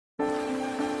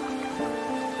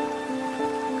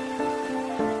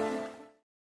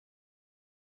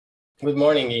Good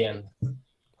morning, Ian.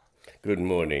 Good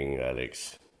morning,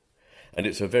 Alex. And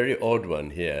it's a very odd one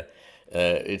here.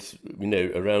 It's,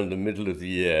 around the middle of the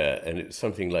year and it's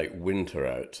something like winter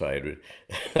outside.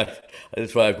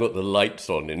 That's why I've got the lights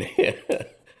on in here.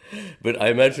 But I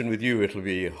imagine with you it'll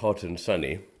be hot and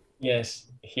sunny. Yes,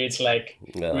 here it's like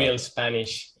Uh, real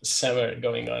Spanish summer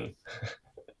going on.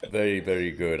 Very, very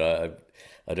good.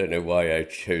 I don't know why I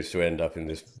chose to end up in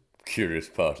this curious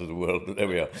part of the world, but there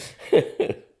we are.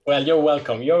 Well, you're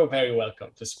welcome. You're very welcome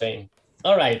to Spain.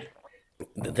 All right.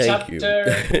 Thank you.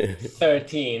 Chapter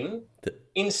 13,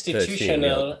 13,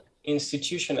 yeah.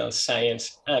 institutional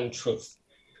science and truth.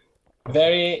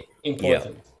 Very Yeah.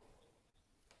 important.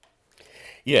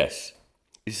 Yes,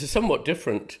 it's a somewhat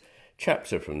different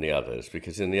chapter from the others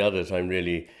because in the others I'm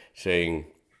really saying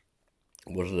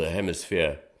what are the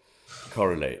hemisphere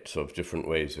correlates of different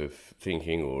ways of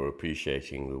thinking or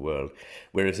appreciating the world.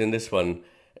 Whereas in this one,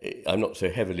 I'm not so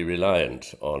heavily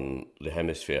reliant on the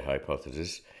hemisphere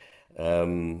hypothesis.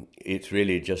 It's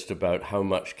really just about how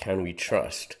much can we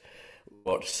trust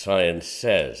what science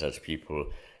says, as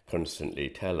people constantly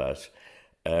tell us.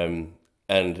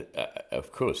 And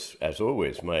of course, as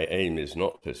always, my aim is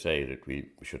not to say that we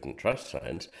shouldn't trust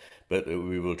science, but that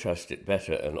we will trust it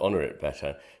better and honor it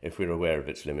better if we're aware of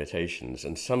its limitations.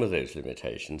 And some of those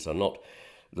limitations are not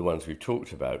the ones we've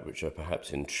talked about, which are perhaps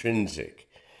intrinsic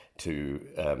to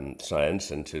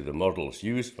science and to the models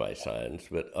used by science,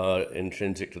 but are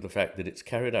intrinsic to the fact that it's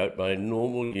carried out by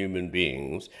normal human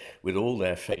beings with all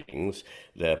their failings,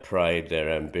 their pride, their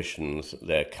ambitions,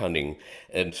 their cunning,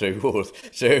 and so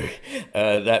forth. So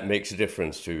that makes a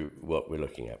difference to what we're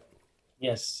looking at.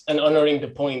 Yes, and honoring the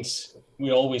points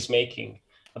we're always making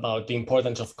about the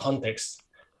importance of context.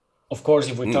 Of course,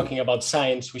 if we're talking about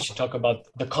science, we should talk about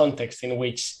the context in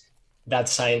which that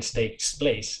science takes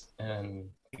place. And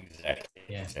Exactly,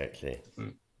 yeah. exactly.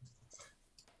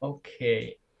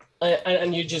 Okay.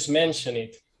 And you just mentioned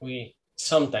it. We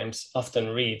sometimes often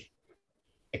read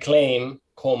a claim,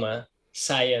 comma,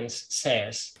 science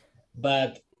says,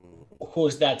 but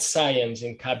who's that science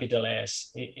in capital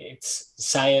S? It's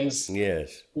science,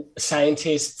 Yes,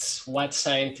 scientists, what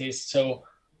scientists? So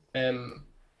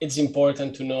it's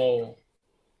important to know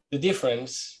the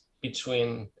difference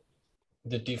between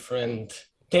the different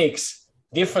takes,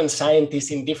 different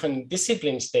scientists in different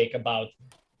disciplines take about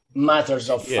matters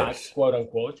of fact, yes, quote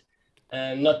unquote,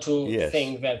 and not to yes.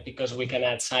 think that because we can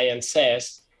add science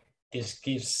says, this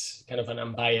gives kind of an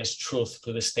unbiased truth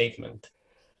to the statement.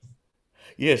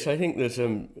 Yes, I think there's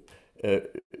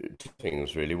two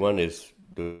things really. One is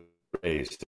the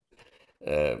phrase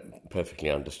uh, perfectly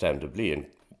understandably and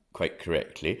quite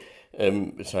correctly,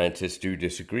 scientists do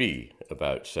disagree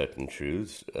about certain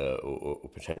truths or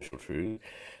potential truths.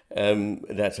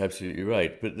 That's absolutely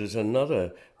right. But there's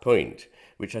another point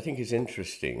which I think is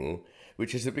interesting,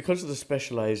 which is that because of the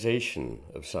specialization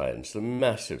of science, the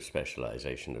massive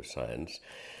specialization of science,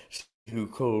 who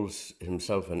calls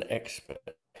himself an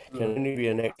expert can Mm. only be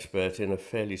an expert in a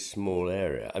fairly small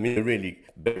area. I mean, a really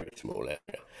very small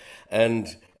area.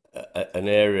 And an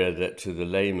area that to the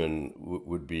layman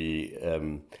would be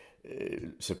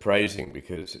surprising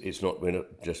because it's not, we're not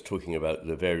just talking about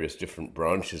the various different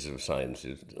branches of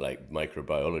sciences like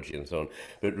microbiology and so on,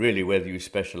 but really whether you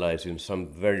specialize in some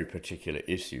very particular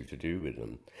issue to do with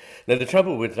them. Now, the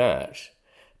trouble with that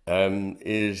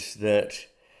is that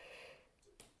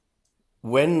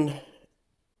when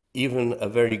even a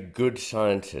very good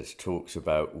scientist talks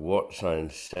about what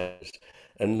science says,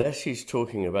 unless he's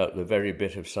talking about the very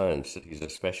bit of science that he's a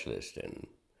specialist in,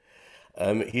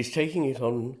 he's taking it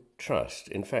on trust,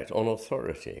 in fact, on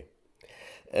authority.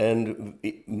 And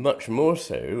much more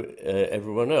so,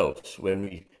 everyone else, when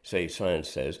we say science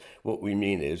says, what we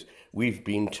mean is we've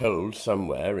been told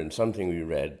somewhere in something we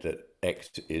read that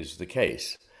X is the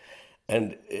case.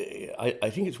 And I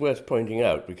think it's worth pointing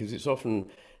out because it's often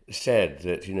said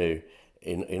that,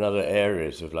 in other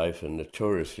areas of life and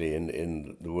notoriously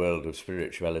in the world of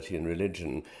spirituality and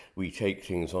religion, we take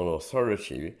things on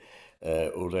authority,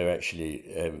 although actually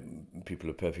people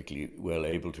are perfectly well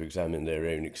able to examine their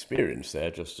own experience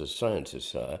there, just as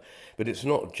scientists are. But it's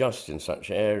not just in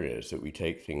such areas that we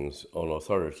take things on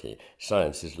authority.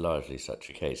 Science is largely such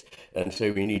a case. And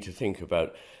so we need to think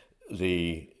about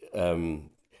the um,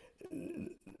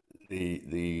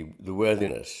 the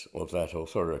worthiness of that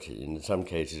authority. In some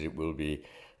cases, it will be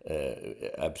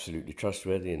absolutely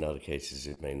trustworthy. In other cases,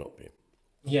 it may not be.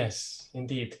 Yes,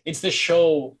 indeed. It's the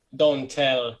show, don't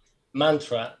tell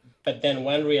mantra, but then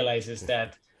one realizes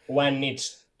that one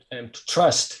needs to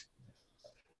trust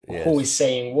who Yes, is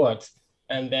saying what.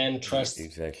 And then trust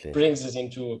exactly. brings us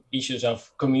into issues of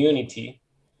community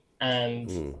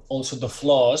and also the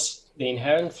flaws, the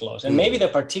inherent flaws, and maybe the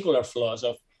particular flaws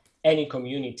of any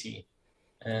community.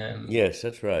 Yes,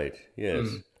 that's right. Yes.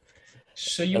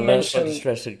 So you And mentioned... I want to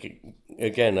stress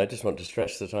again. I just want to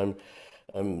stress that I'm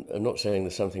not saying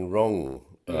there's something wrong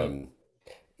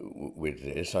with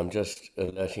this. I'm just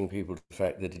alerting people to the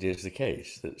fact that it is the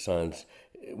case that science,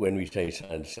 when we say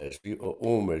science says, we are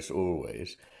almost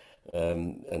always,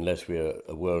 unless we are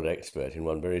a world expert in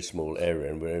one very small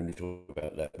area, and we're only talking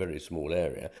about that very small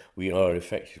area, we are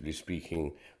effectively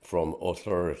speaking from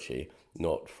authority,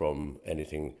 not from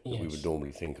anything that we would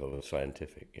normally think of as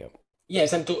scientific. Yeah.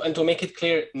 Yes, and to make it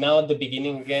clear now at the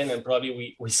beginning again, and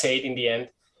probably we say it in the end,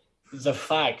 the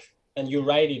fact, and you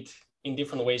write it in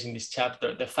different ways in this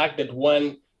chapter, the fact that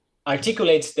one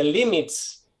articulates the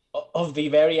limits of the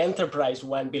very enterprise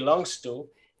one belongs to,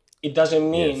 it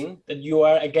doesn't mean that you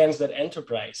are against that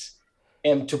enterprise.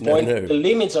 And to point the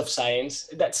limits of science,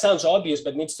 that sounds obvious,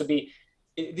 but needs to be,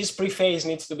 this preface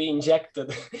needs to be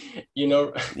injected,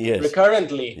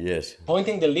 recurrently. Yes.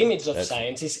 Pointing the limits of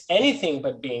science is anything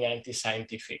but being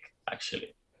anti-scientific,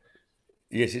 actually.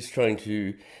 Yes, it's trying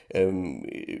to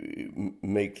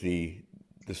make the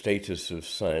status of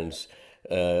science,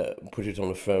 put it on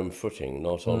a firm footing,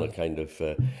 not on a kind of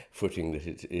footing that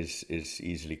it is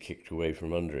easily kicked away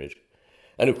from under it.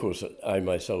 And of course, I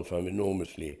myself am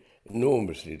enormously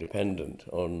dependent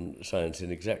on science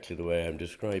in exactly the way I'm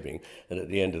describing. And at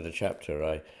the end of the chapter,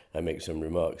 I make some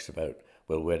remarks about,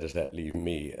 well, where does that leave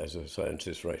me as a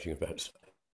scientist writing about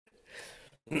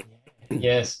science?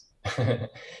 Yes.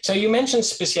 So you mentioned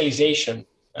specialization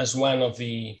as one of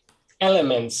the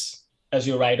elements, as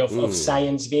you write, of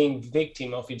science being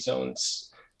victim of its own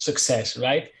success,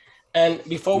 right? And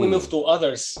before we move to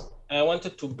others, I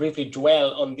wanted to briefly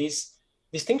dwell on this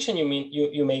distinction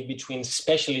you make between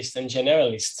specialists and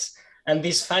generalists, and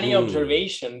this funny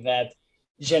observation that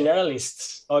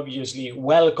generalists obviously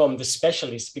welcome the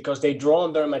specialists because they draw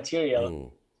on their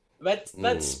material, but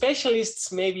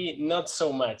specialists maybe not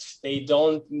so much. They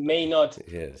may not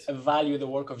value the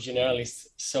work of generalists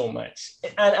so much.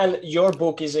 And your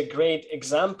book is a great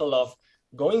example of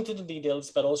going to the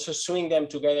details, but also sewing them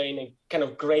together in a kind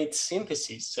of great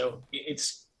synthesis. So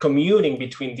it's commuting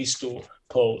between these two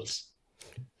poles.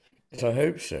 I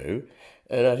hope so.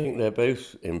 And I think they're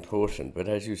both important. But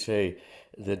as you say,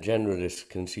 the generalist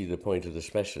can see the point of the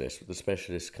specialist, but the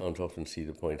specialist can't often see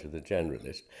the point of the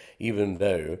generalist, even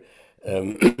though,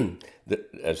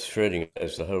 as Schrödinger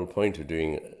says, the whole point of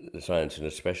doing the science in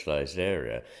a specialized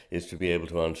area is to be able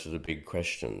to answer the big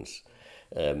questions.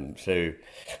 So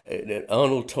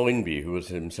Arnold Toynbee, who was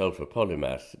himself a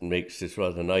polymath, makes this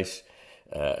rather nice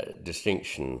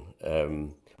distinction.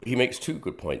 He makes two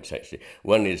good points, actually.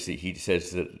 One is that he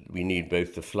says that we need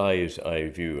both the fly's eye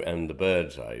view and the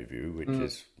bird's eye view, which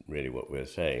is really what we're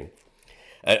saying.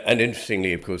 And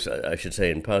interestingly, of course, I should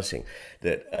say in passing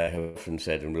that I have often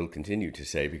said and will continue to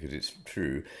say, because it's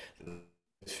true, the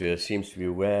hemisphere seems to be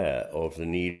aware of the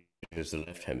need as the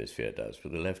left hemisphere does,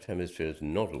 but the left hemisphere is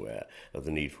not aware of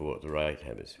the need for what the right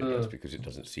hemisphere does, because it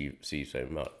doesn't see so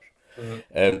much.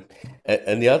 And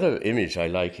the other image I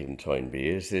like in Toynbee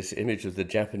is this image of the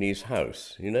Japanese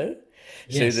house,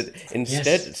 Yes. So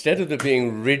that instead of there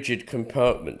being rigid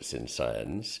compartments in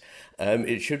science,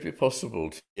 it should be possible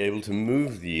to be able to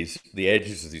move the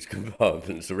edges of these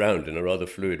compartments around in a rather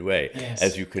fluid way,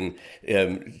 as you can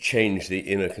change the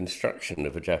inner construction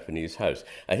of a Japanese house.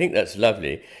 I think that's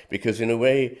lovely because in a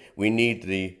way we need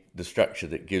the structure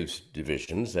that gives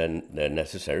divisions, then they're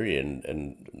necessary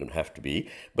and have to be,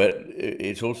 but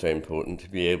it's also important to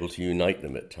be able to unite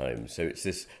them at times. So it's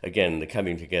this, again, the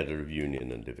coming together of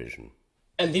union and division.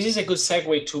 And this is a good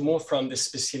segue to move from the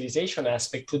specialization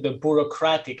aspect to the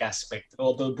bureaucratic aspect,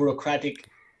 or the bureaucratic,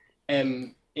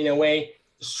 in a way,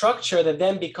 structure that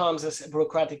then becomes a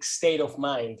bureaucratic state of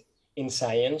mind in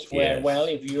science, where, well,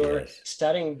 if you're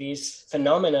studying this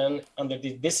phenomenon under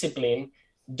the discipline,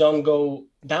 don't go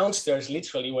downstairs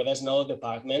literally where there's no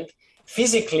department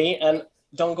physically, and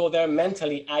don't go there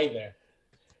mentally either.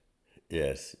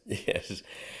 Yes.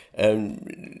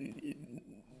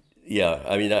 Yeah,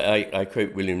 I mean, I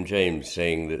quote William James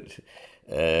saying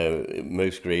that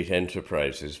most great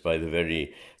enterprises, by the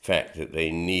very fact that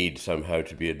they need somehow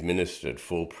to be administered,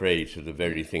 fall prey to the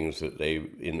very things that they,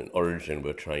 in origin,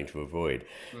 were trying to avoid.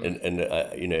 And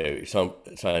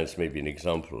science may be an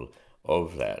example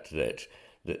of that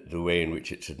the way in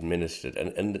which it's administered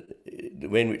and the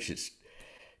way in which it's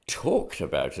talked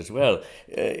about as well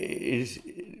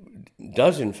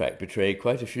does in fact betray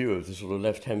quite a few of the sort of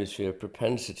left hemisphere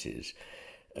propensities.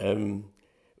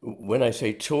 When I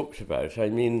say talked about, I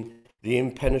mean the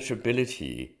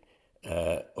impenetrability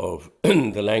of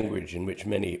the language in which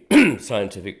many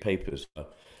scientific papers are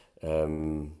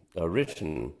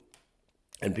written.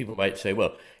 And people might say,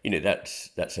 well,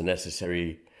 that's a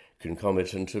necessary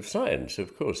concomitant of science.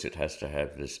 Of course, it has to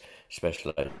have this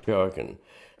specialized jargon.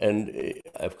 And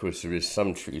of course, there is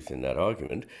some truth in that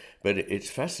argument, but it's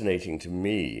fascinating to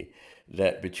me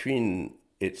that between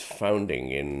its founding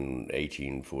in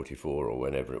 1844 or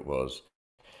whenever it was,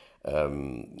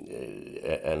 and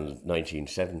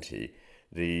 1970,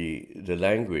 the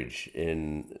language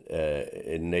in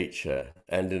Nature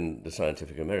and in the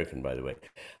Scientific American, by the way,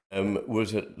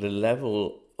 was at the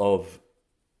level of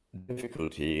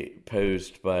difficulty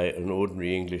posed by an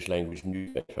ordinary English language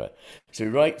newspaper. So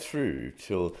right through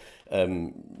till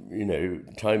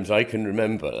times I can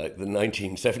remember, like the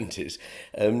 1970s,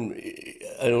 an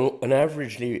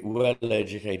averagely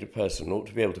well-educated person ought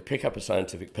to be able to pick up a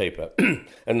scientific paper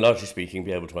and, largely speaking,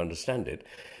 be able to understand it.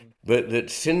 But that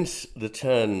since the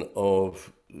turn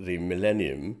of the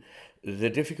millennium,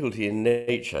 the difficulty in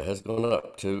Nature has gone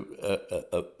up to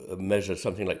a measure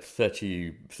something like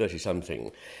 30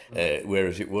 something,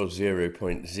 whereas it was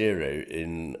 0.0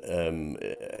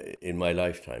 in my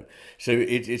lifetime. So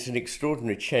it's an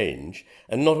extraordinary change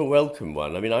and not a welcome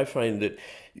one. I mean, I find that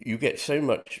you get so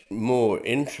much more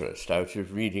interest out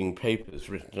of reading papers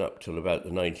written up till about the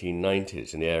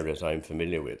 1990s in the areas I'm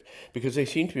familiar with, because they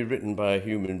seem to be written by a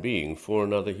human being for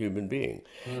another human being.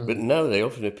 But now they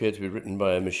often appear to be written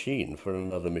by a machine for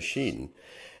another machine.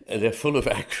 They're full of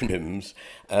acronyms.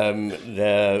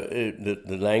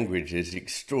 The language is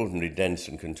extraordinarily dense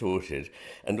and contorted,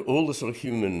 and all the sort of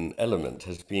human element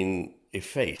has been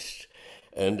effaced.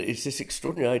 And it's this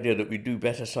extraordinary idea that we do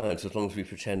better science as long as we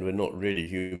pretend we're not really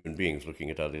human beings looking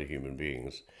at other human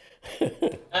beings.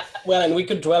 Well, and we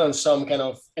could dwell on some kind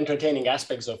of entertaining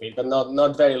aspects of it, but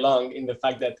not very long, in the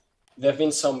fact that there have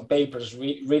been some papers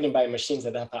written by machines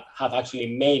that have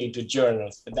actually made it to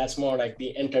journals. But that's more like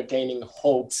the entertaining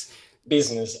hoax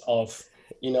business of,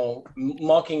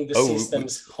 mocking the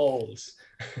system's holes.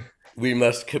 We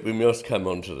must come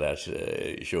on to that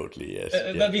shortly, yes.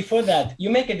 But before that, you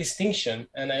make a distinction,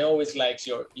 and I always like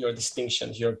your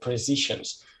distinctions, your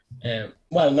precisions.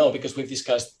 Well, no, because we've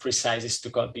discussed precise is to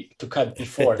cut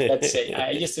before. Let's say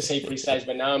I used to say precise,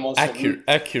 but now I'm also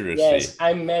accuracy. Yes,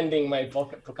 I'm mending my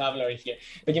vocabulary here.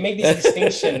 But you make this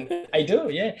distinction. I do,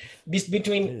 yeah,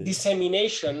 between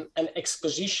dissemination and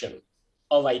exposition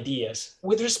of ideas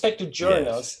with respect to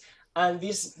journals, yes. And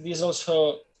this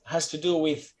also has to do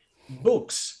with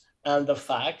books and the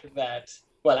fact that,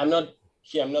 well, I'm not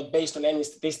based on any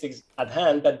statistics at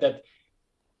hand, but that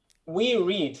and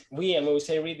when we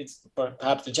say read, it's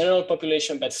perhaps the general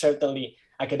population, but certainly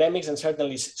academics and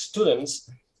certainly students,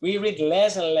 we read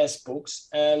less and less books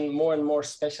and more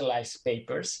specialized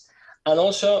papers. And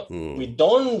also we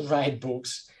don't write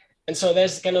books. And so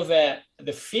there's kind of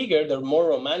the more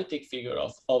romantic figure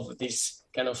of this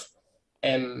kind of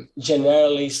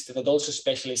generalist, but also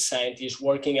specialist scientist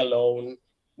working alone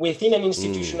within an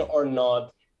institution or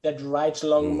not, that writes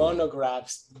long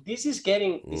monographs. This is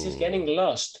getting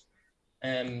lost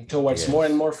towards more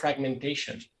and more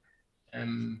fragmentation.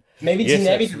 Maybe it's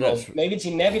inevitable. Maybe it's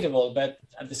inevitable, but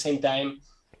at the same time,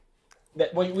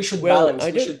 that we should balance.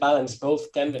 We should balance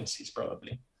both tendencies,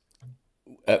 probably.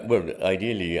 Well,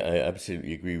 ideally, I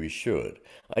absolutely agree we should.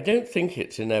 I don't think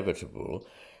it's inevitable.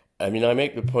 I mean, I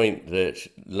make the point that,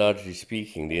 largely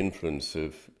speaking, the influence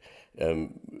of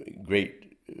great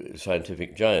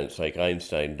scientific giants like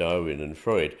Einstein, Darwin, and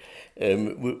Freud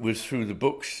was through the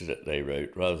books that they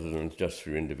wrote rather than just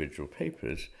through individual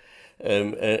papers.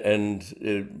 Much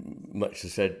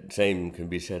the same can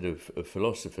be said of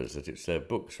philosophers, that it's their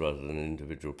books rather than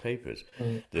individual papers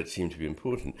that seem to be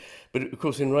important. But of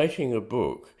course, in writing a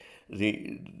book,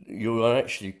 you are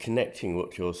actually connecting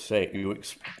what you're saying, you're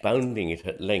expounding it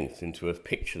at length into a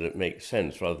picture that makes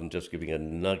sense rather than just giving a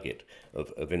nugget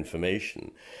of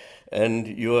information. And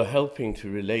you're helping to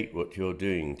relate what you're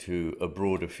doing to a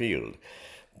broader field.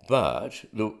 But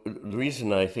the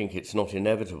reason I think it's not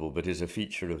inevitable, but is a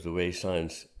feature of the way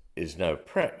science is now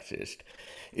practiced,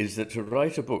 is that to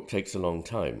write a book takes a long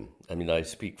time. I mean, I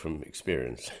speak from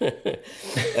experience.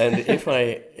 And if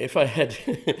I had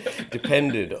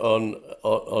depended on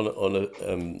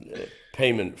a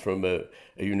payment from a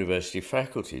university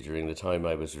faculty during the time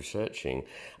I was researching,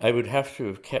 I would have to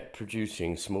have kept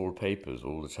producing small papers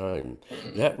all the time.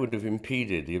 That would have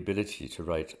impeded the ability to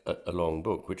write a long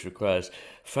book, which requires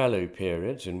fallow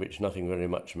periods in which nothing very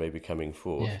much may be coming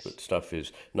forth, but stuff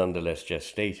is nonetheless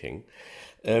gestating.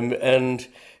 And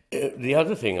The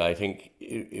other thing I think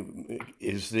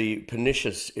is the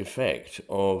pernicious effect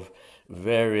of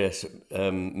various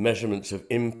measurements of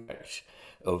impact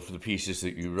of the pieces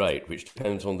that you write, which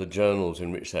depends on the journals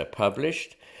in which they're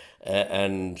published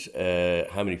and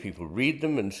how many people read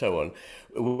them and so on.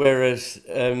 Whereas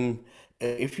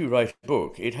if you write a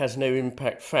book, it has no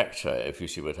impact factor, if you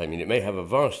see what I mean. It may have a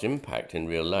vast impact in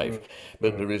real life,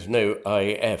 but there is no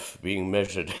IF being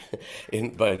measured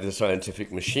by the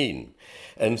scientific machine.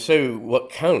 And so what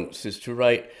counts is to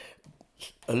write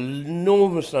an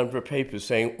enormous number of papers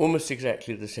saying almost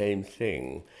exactly the same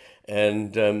thing.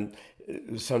 And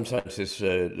some scientists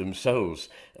themselves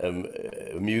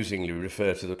amusingly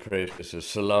refer to the process as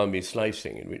salami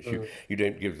slicing, in which you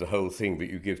don't give the whole thing, but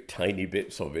you give tiny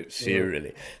bits of it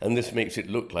serially. And this makes it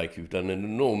look like you've done an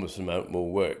enormous amount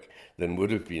more work than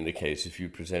would have been the case if you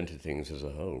presented things as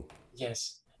a whole.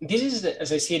 Yes. This is,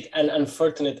 as I see it, an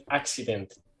unfortunate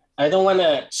accident. I don't want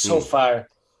to so far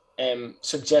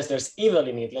suggest there's evil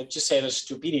in it. Let's just say there's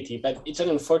stupidity, but it's an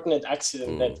unfortunate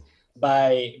accident that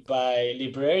by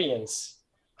librarians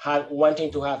wanting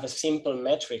to have a simple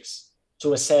metrics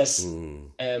to assess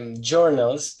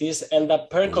journals, these end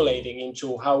up percolating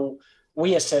into how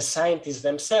we assess scientists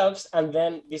themselves, and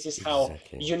then this is how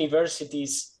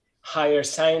universities hire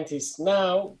scientists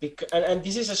now. And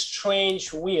this is a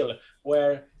strange wheel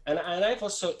where, and I've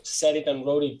also said it and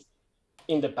wrote it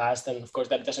in the past, and of course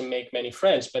that doesn't make many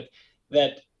friends, but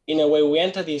that in a way, we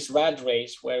enter this rat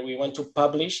race where we want to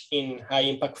publish in high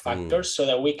impact factors so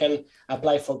that we can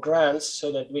apply for grants,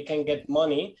 so that we can get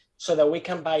money, so that we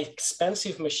can buy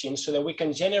expensive machines, so that we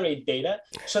can generate data,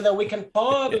 so that we can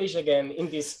publish again in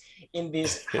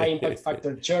these high impact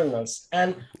factor journals.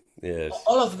 And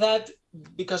all of that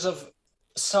because of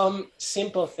some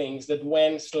simple things that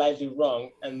went slightly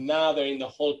wrong, and now they're in the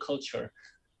whole culture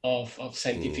of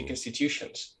scientific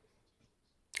institutions.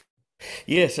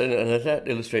 Yes, and that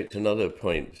illustrates another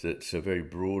point that's a very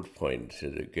broad point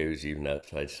that goes even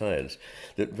outside science,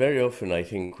 that very often I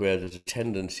think where there's a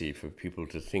tendency for people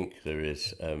to think there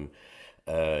is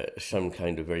some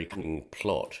kind of very cunning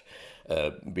plot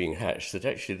being hatched, that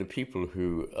actually the people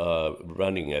who are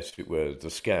running, as it were, the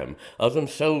scam are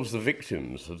themselves the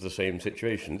victims of the same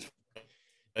situations.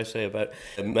 I say about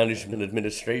management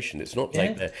administration. It's not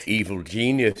like they're evil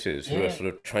geniuses who are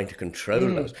sort of trying to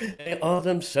control us. They are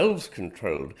themselves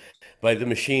controlled by the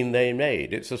machine they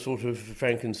made. It's a sort of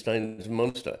Frankenstein's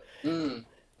monster.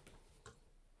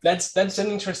 That's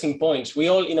an interesting point. We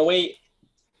all, in a way,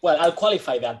 well, I'll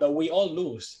qualify that, but we all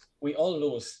lose. We all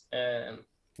lose.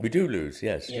 We do lose,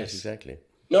 yes, exactly.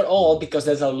 Not all, because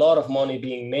there's a lot of money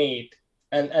being made.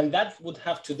 And that would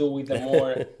have to do with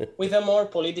a more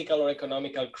political or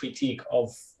economical critique of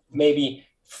maybe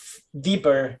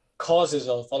deeper causes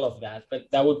of all of that. But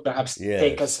that would perhaps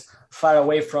take us far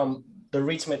away from the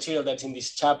rich material that's in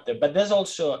this chapter. But there's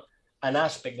also an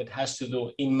aspect that has to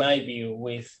do, in my view,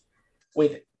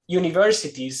 with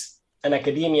universities and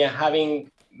academia having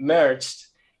merged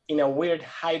in a weird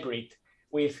hybrid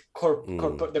with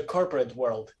the corporate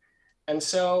world. And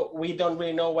so we don't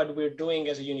really know what we're doing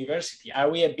as a university. Are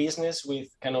we a business with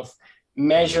kind of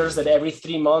measures that every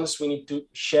 3 months we need to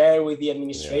share with the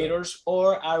administrators?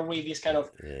 Or are we these kind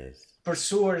of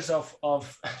pursuers of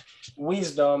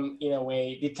wisdom, in a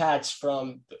way, detached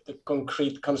from the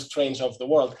concrete constraints of the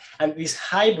world? And this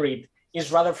hybrid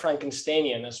is rather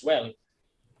Frankensteinian as well,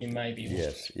 in my view.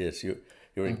 Yes,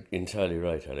 you're entirely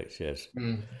right, Alex, yes.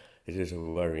 It is a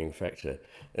worrying factor.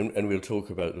 And we'll talk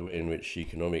about the way in which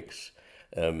economics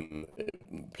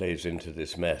plays into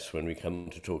this mess when we come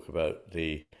to talk about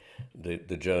the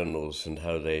journals and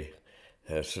how they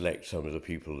select some of the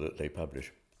people that they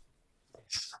publish.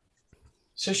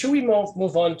 So should we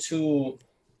move on to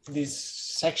this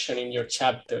section in your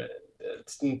chapter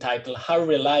entitled How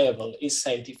Reliable is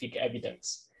Scientific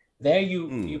Evidence? There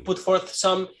you put forth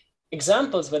some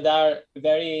examples that are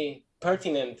very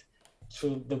pertinent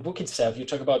to the book itself. You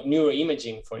talk about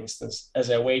neuroimaging, for instance, as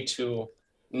a way to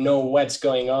know what's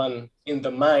going on in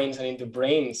the minds and in the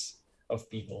brains of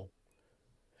people.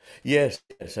 Yes.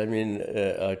 I mean,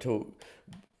 I talk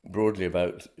broadly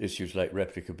about issues like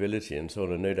replicability and so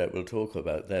on, and no doubt we'll talk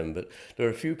about them. But there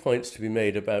are a few points to be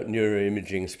made about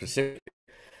neuroimaging specifically,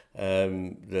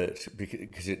 that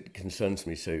because it concerns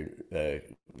me so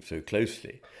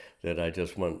closely, that I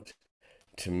just want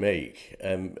to make.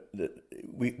 That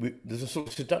there's a sort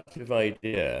of seductive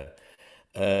idea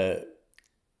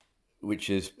which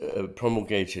is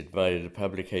promulgated by the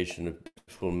publication of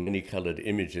beautiful many-colored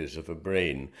images of a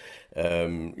brain.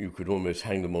 You could almost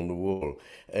hang them on the wall.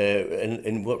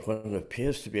 And what one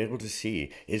appears to be able to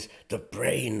see is the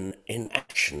brain in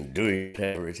action, doing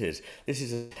whatever it is. This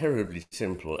is a terribly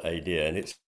simple idea, and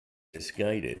it's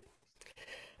misguided.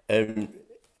 Let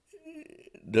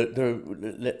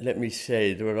me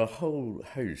say, there are a whole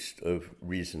host of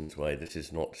reasons why this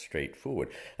is not straightforward.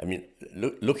 I mean,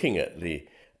 looking at the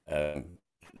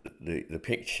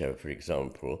picture, for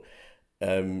example,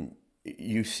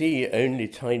 you see only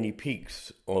tiny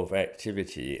peaks of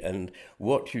activity, and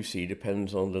what you see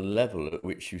depends on the level at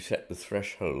which you set the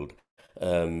threshold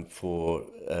for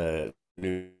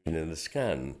in the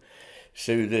scan.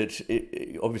 So that,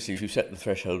 obviously, if you set the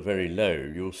threshold very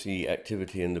low, you'll see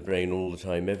activity in the brain all the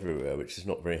time everywhere, which is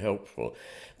not very helpful.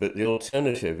 But the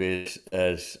alternative is,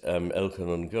 as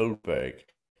Elkanon Goldberg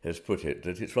has put it,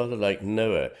 that it's rather like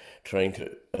Noah trying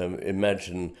to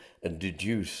imagine and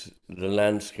deduce the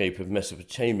landscape of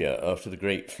Mesopotamia after the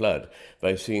Great Flood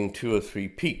by seeing 2 or 3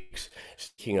 peaks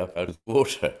sticking up out of the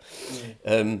water.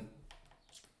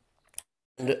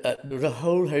 There's a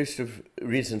whole host of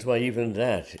reasons why even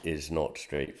that is not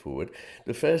straightforward.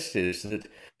 The first is that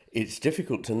it's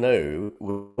difficult to know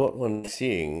what one's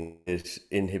seeing is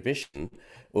inhibition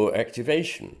or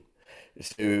activation.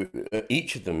 So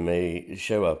each of them may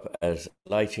show up as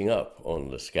lighting up on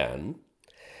the scan.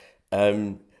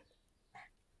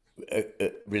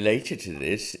 Related to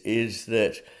this is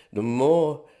that the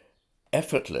more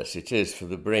effortless it is for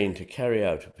the brain to carry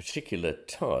out a particular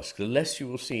task, the less you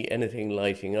will see anything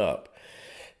lighting up.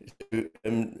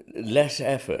 Less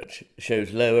effort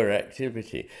shows lower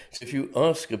activity. So if you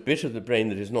ask a bit of the brain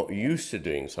that is not used to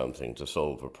doing something to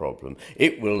solve a problem,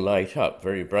 it will light up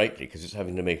very brightly because it's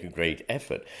having to make a great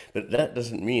effort. But that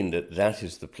doesn't mean that that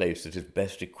is the place that is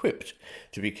best equipped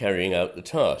to be carrying out the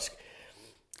task.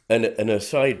 And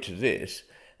aside to this,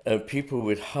 people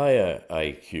with higher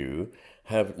IQ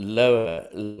have lower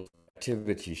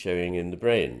activity showing in the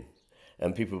brain.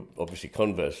 And people, obviously,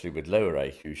 conversely, with lower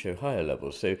IQ show higher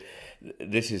levels. So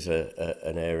this is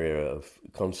an area of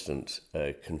constant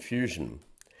confusion.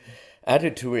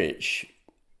 Added to which,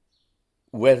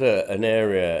 whether an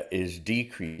area is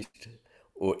decreased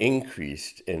or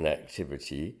increased in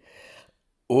activity,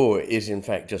 or is in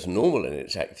fact just normal in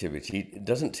its activity,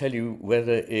 doesn't tell you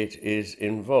whether it is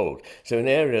involved. So an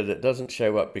area that doesn't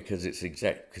show up because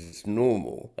it's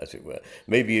normal, as it were,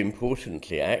 may be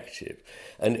importantly active,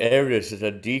 and areas that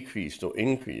are decreased or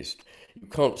increased, you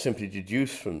can't simply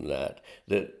deduce from that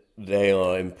they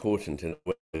are important in a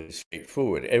way that's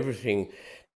straightforward. Everything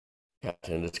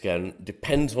in the scan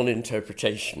depends on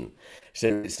interpretation. So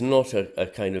it's not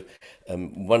a kind of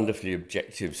wonderfully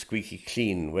objective, squeaky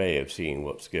clean way of seeing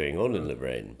what's going on in the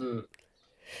brain.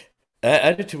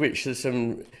 Added to which, there's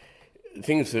some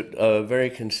things that are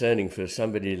very concerning for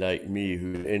somebody like me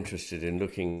who's interested in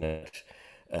looking at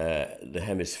the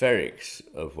hemispherics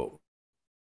of what,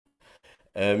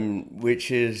 which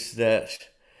is that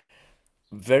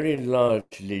very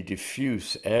largely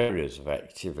diffuse areas of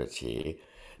activity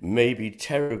may be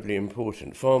terribly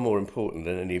important, far more important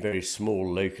than any very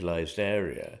small localized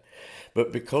area.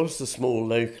 But because the small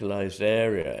localized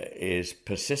area is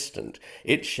persistent,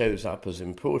 it shows up as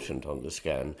important on the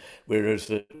scan, whereas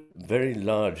the very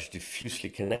large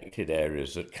diffusely connected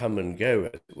areas that come and go,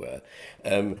 as it were,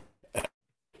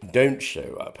 don't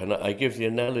show up. And I give the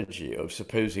analogy of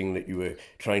supposing that you were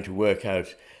trying to work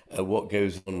out what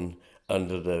goes on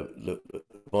under the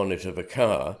bonnet of a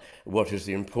car, what is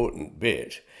the important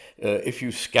bit. If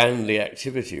you scan the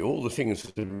activity, all the things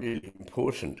that are really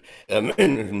important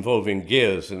involving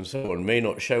gears and so on may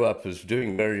not show up as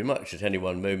doing very much at any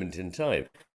one moment in time.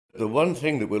 The one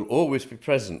thing that will always be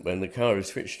present when the car is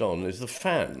switched on is the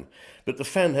fan. But the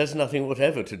fan has nothing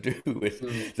whatever to do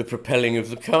with the propelling of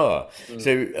the car.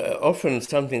 So often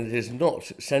something that is not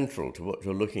central to what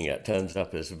you're looking at turns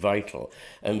up as vital.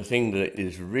 And the thing that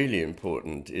is really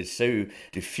important is so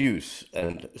diffuse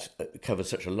and covers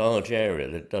such a large area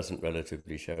that it doesn't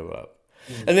relatively show up.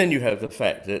 And then you have the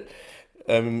fact that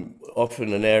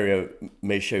often an area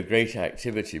may show great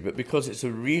activity, but because it's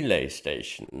a relay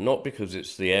station, not because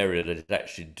it's the area that is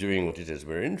actually doing what it is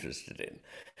we're interested in.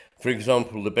 For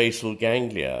example, the basal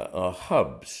ganglia are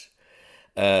hubs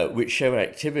which show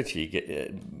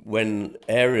activity when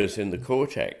areas in the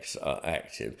cortex are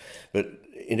active, but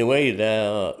in a way they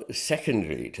are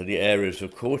secondary to the areas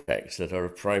of cortex that are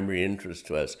of primary interest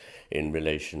to us in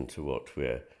relation to what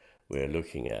we're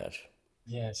looking at.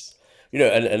 Yes. You know,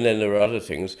 and then there are other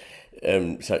things,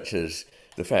 such as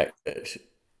the fact that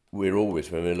we're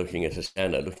always, when we're looking at a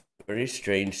scanner, looking very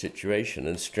strange situation,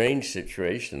 and strange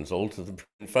situations alter the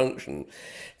brain function.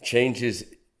 Changes,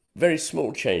 very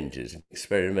small changes in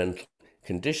experimental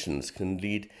conditions can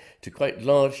lead to quite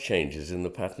large changes in the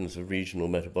patterns of regional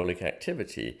metabolic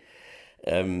activity.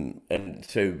 And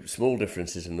so small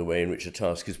differences in the way in which a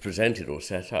task is presented or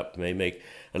set up may make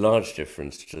a large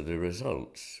difference to the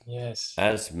results. Yes.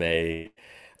 As may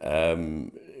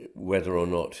whether or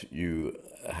not you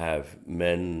have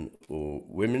men or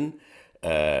women.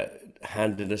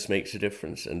 Handiness makes a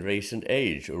difference, and race and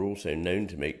age are also known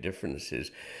to make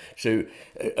differences. So,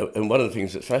 and one of the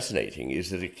things that's fascinating is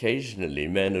that occasionally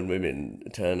men and women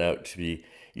turn out to be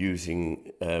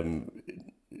using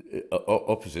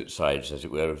opposite sides, as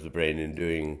it were, of the brain in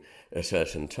doing a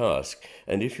certain task.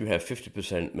 And if you have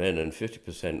 50% men and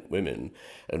 50% women,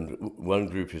 and one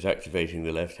group is activating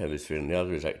the left hemisphere and the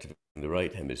other is activating the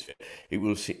right hemisphere, it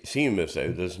will seem as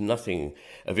though there's nothing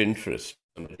of interest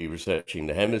somebody researching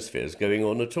the hemispheres going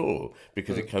on at all,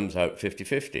 because it comes out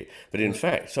 50-50. But in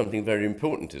fact, something very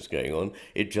important is going on.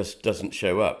 It just doesn't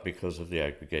show up because of the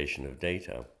aggregation of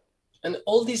data. And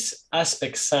all these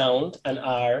aspects sound and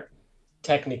are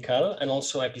technical and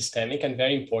also epistemic and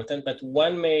very important, but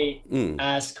one may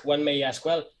ask,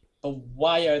 well, but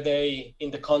why are they in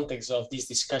the context of this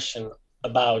discussion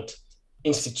about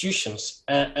institutions?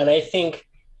 And I think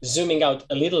zooming out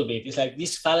a little bit, it's like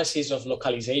these fallacies of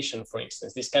localization, for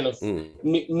instance, this kind of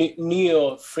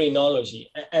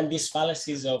neo-phrenology, and these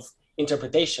fallacies of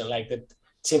interpretation, like that it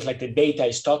seems like the data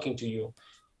is talking to you,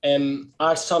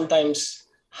 are sometimes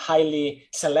highly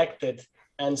selected.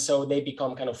 And so they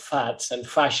become kind of fads and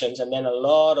fashions, and then a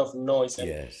lot of noise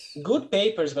and good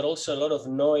papers, but also a lot of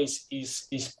noise is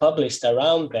published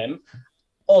around them,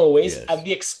 always at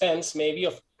the expense maybe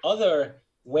of other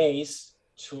ways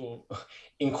to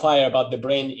inquire about the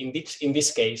brain in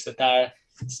this case that are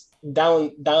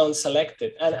down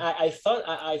selected. And I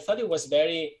thought it was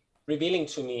very revealing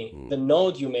to me, the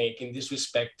note you make in this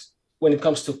respect when it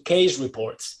comes to case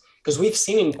reports, because we've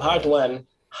seen in part one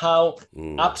how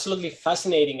absolutely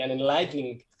fascinating and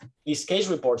enlightening these case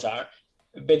reports are.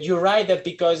 But you're right that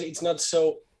because it's not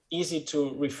so easy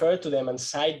to refer to them and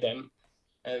cite them,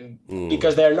 and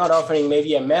because they're not offering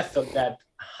maybe a method that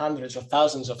hundreds of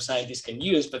thousands of scientists can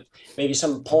use, but maybe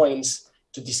some points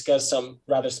to discuss some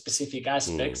rather specific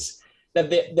aspects, that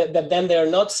then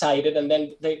they're not cited, and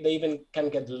then they even can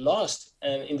get lost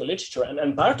in the literature.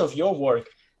 And part of your work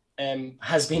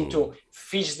has been to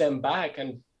fish them back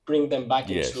and bring them back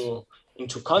into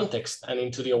context and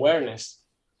into the awareness.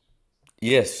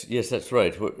 Yes, that's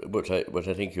right. What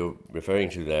I think you're referring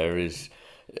to there is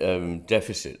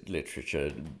deficit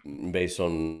literature based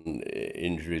on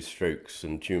injuries, strokes,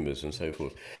 and tumors, and so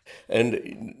forth.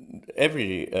 And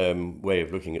every way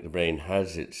of looking at the brain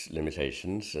has its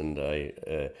limitations, and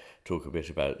I talk a bit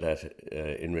about that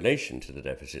in relation to the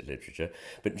deficit literature.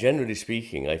 But generally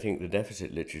speaking, I think the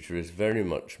deficit literature is very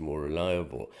much more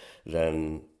reliable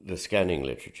than the scanning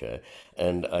literature,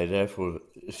 and I therefore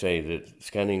say that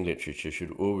scanning literature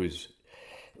should always,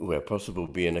 where possible,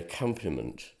 be an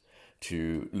accompaniment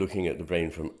to looking at the brain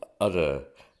from other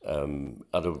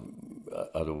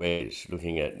ways,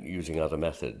 looking at using other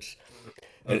methods.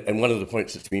 And one of the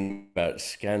points that's been about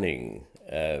scanning,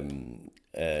 and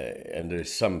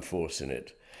there's some force in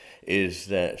it, is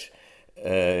that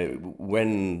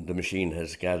when the machine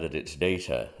has gathered its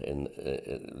data in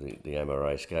the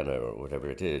MRI scanner or whatever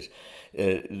it is,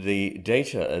 the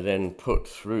data are then put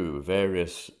through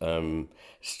various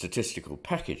statistical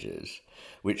packages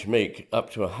which make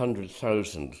up to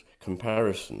 100,000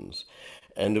 comparisons.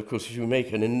 And of course, if you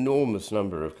make an enormous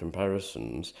number of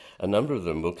comparisons, a number of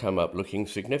them will come up looking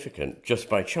significant just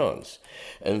by chance.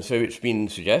 And so it's been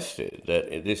suggested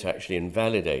that this actually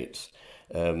invalidates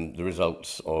the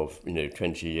results of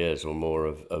 20 years or more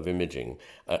of imaging.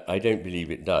 I don't believe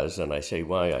it does, and I say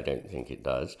why I don't think it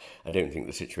does. I don't think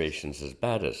the situation's as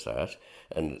bad as that,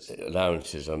 and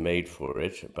allowances are made for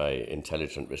it by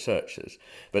intelligent researchers.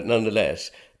 But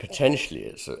nonetheless, potentially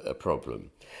it's a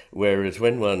problem. Whereas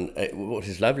what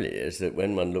is lovely is that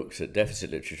when one looks at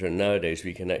deficit literature, nowadays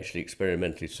we can actually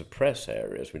experimentally suppress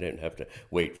areas. We don't have to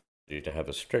wait to have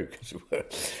a stroke, as it were.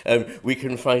 We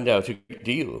can find out a good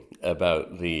deal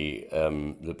about the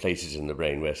places in the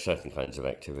brain where certain kinds of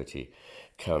activity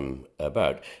come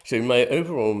about. So my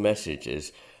overall message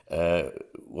is,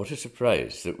 what a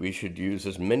surprise that we should use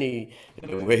as many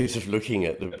ways of looking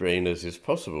at the brain as is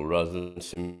possible, rather than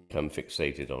simply become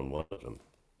fixated on one of them.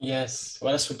 Yes,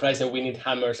 what a surprise that we need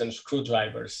hammers and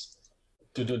screwdrivers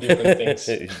to do different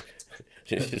things.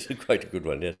 It's quite a good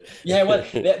one, yes. Yeah, well,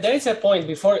 there is a point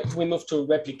before we move to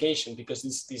replication, because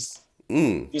this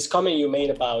comment you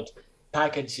made about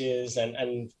packages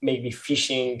and maybe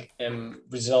phishing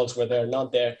results where they're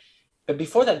not there. But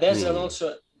before that, there's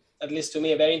also, at least to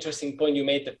me, a very interesting point you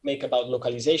make about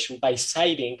localization by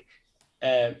citing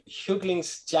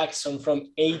Huggins-Jackson from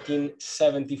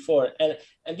 1874.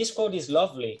 And this quote is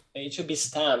lovely. It should be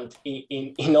stamped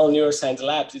in all neuroscience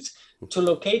labs. It's to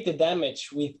locate the damage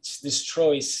which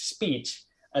destroys speech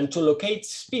and to locate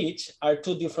speech are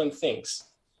two different things.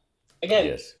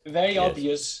 Again, very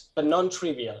obvious, but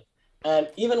non-trivial. And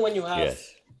even when you have,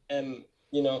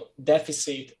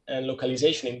 deficit and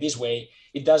localization in this way,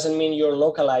 it doesn't mean you're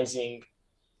localizing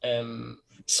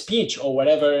speech or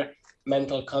whatever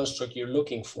mental construct you're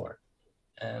looking for.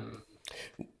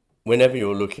 Whenever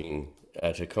you're looking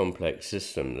at a complex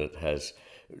system that has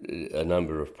a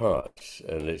number of parts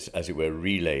and it's, as it were,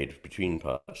 relayed between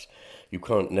parts, you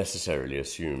can't necessarily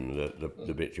assume that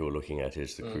the bit you're looking at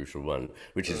is the crucial one,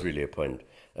 which is really a point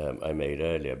I made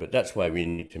earlier. But that's why we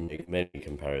need to make many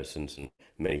comparisons and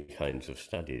many kinds of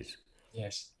studies.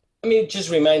 Yes. I mean, it just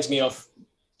reminds me of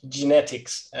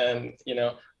genetics and,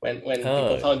 when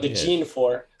people found the gene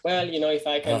for, if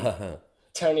I can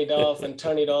turn it off and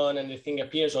turn it on and the thing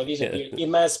appears or disappears, it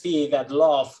must be that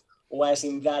love was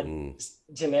in that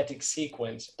genetic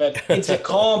sequence. But it's a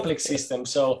complex system,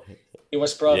 so it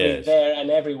was probably there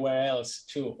and everywhere else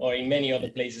too, or in many other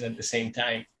places at the same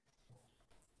time.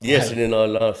 Yes, and in our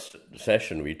last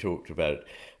session, we talked about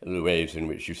the ways in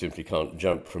which you simply can't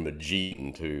jump from a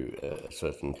gene to a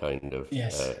certain kind of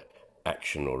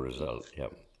action or result. Yeah.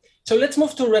 So let's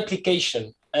move to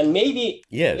replication. And maybe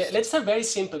let's start very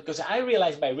simple, because I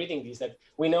realized by reading this that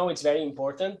we know it's very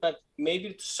important, but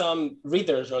maybe to some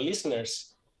readers or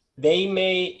listeners, they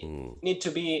may need to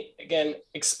be, again,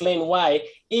 explain why,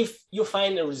 if you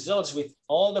find the results with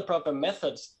all the proper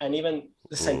methods and even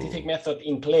the scientific method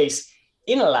in place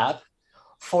in a lab,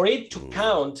 for it to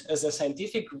count as a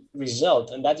scientific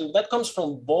result, and that comes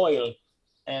from Boyle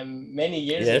many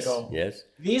years ago.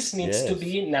 This needs to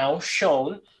be now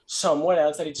shown somewhere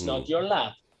else that it's not your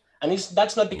lab. And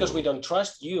that's not because we don't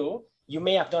trust you. You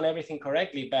may have done everything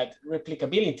correctly, but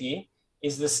replicability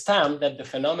is the stamp that the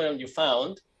phenomenon you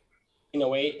found, in a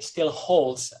way, still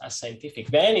holds as scientific.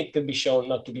 Then it could be shown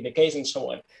not to be the case and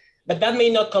so on. But that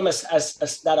may not come as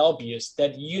that obvious,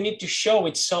 that you need to show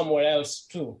it somewhere else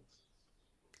too.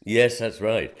 Yes, that's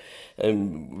right.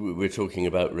 We're talking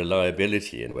about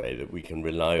reliability in a way, that we can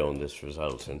rely on this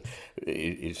result, and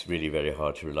it's really very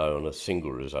hard to rely on a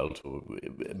single result.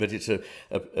 But it's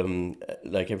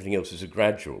like everything else, it's a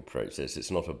gradual process. It's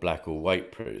not a black or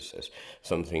white process.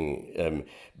 Something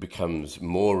becomes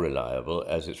more reliable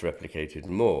as it's replicated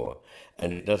more,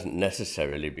 and it doesn't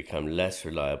necessarily become less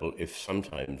reliable if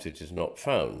sometimes it is not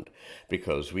found,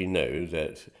 because we know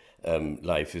that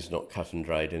life is not cut and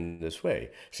dried in this way.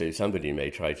 So somebody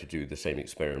may try to do the same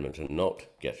experiment and not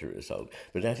get a result,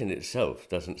 but that in itself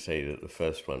doesn't say that the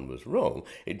first one was wrong.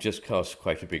 It just casts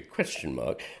quite a big question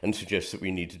mark and suggests that we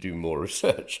need to do more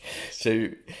research. So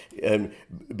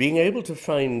being able to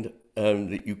find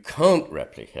that you can't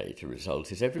replicate a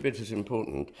result is every bit as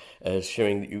important as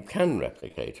showing that you can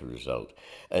replicate a result.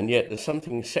 And yet there's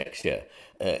something sexier,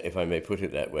 if I may put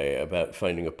it that way, about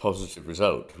finding a positive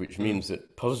result, which means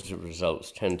that positive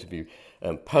results tend to be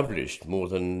published more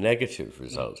than negative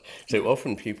results. So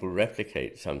often people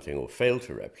replicate something or fail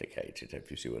to replicate it, if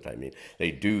you see what I mean.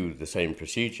 They do the same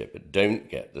procedure but don't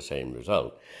get the same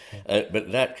result.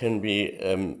 But that can be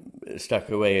stuck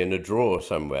away in a drawer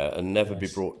somewhere and never be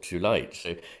brought to light.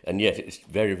 So, and yet it's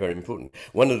very, very important.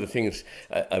 One of the things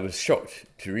I was shocked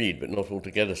to read, but not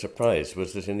altogether surprised,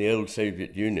 was that in the old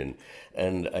Soviet Union,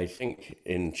 and I think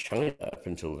in China up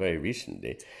until very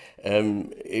recently,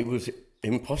 it was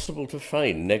impossible to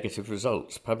find negative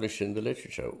results published in the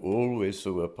literature. Always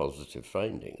there were positive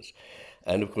findings.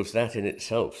 And of course that in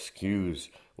itself skews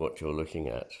what you're looking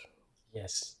at.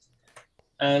 Yes.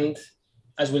 And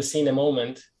as we'll see in a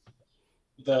moment,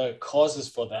 the causes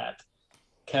for that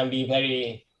can be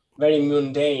very, very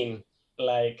mundane,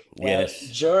 like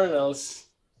journals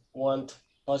want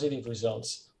positive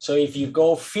results. So if you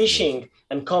go fishing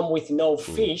and come with no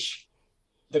fish,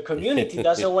 the community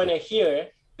doesn't want to hear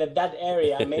that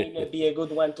area may not be a good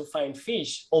one to find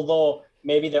fish, although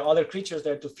maybe there are other creatures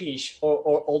there to fish,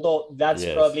 or although that's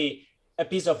probably a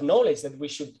piece of knowledge that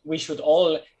we should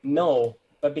all know,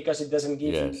 but because it doesn't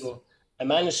give you a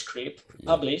manuscript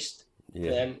published,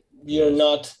 then you're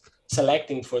not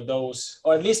selecting for those,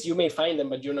 or at least you may find them,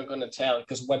 but you're not going to tell,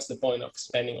 because what's the point of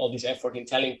spending all this effort in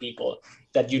telling people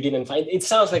that you didn't find? It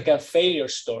sounds like a failure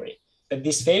story, that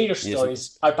these failure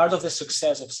stories are part of the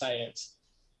success of science.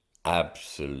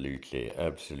 Absolutely,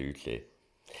 absolutely.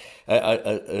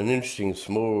 An interesting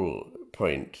small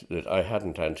point that I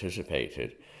hadn't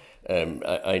anticipated.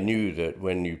 I knew that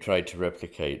when you tried to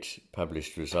replicate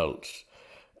published results,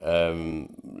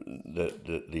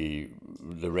 that the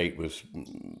rate was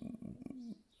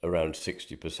around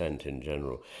 60% in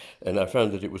general. And I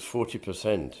found that it was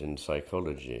 40% in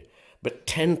psychology, but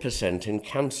 10% in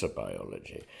cancer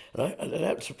biology. And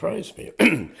that surprised me.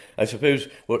 I suppose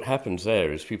what happens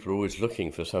there is people are always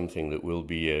looking for something that will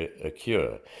be a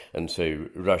cure, and so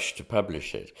rush to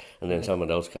publish it. And then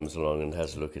someone else comes along and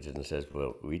has a look at it and says,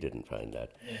 well, we didn't find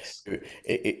that. Yes.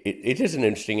 It is an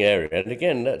interesting area. And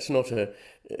again, that's not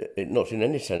in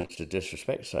any sense to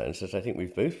disrespect science, as I think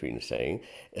we've both been saying.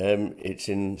 It's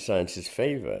in science's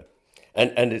favour.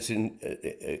 And it's in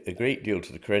a great deal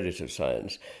to the credit of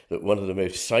science that one of the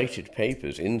most cited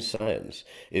papers in science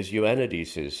is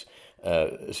Ioannidis'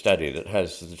 study that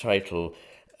has the title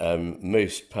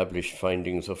Most Published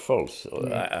Findings Are False.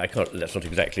 I can't, that's not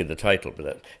exactly the title, but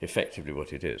that's effectively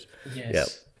what it is. Yes. Yeah.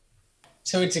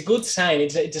 So it's a good sign.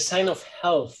 It's a sign of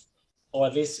health, or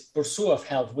at least pursuit of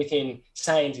health within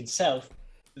science itself,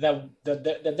 that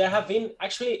there have been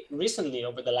actually recently,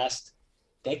 over the last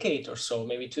decade or so,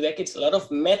 maybe 2 decades, a lot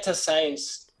of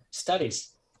meta-science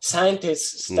studies,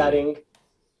 scientists studying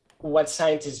what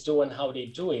scientists do and how they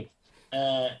do it.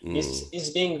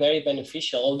 Is being very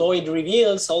beneficial, although it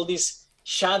reveals all these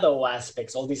shadow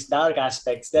aspects, all these dark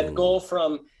aspects that go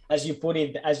from, as you put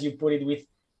it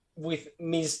with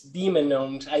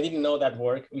misdemeanors, I didn't know that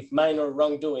word, with minor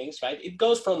wrongdoings, right? It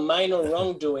goes from minor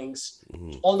wrongdoings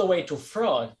all the way to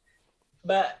fraud.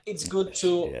 But it's good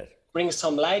to bring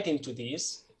some light into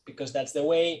this, because that's the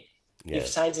way, if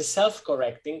science is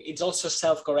self-correcting, it's also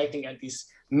self-correcting at this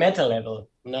meta level,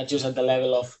 not just at the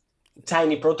level of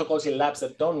tiny protocols in labs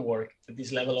that don't work, at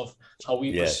this level of how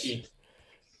we proceed.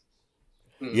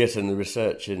 Yes, and the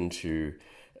research into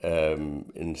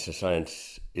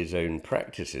science's own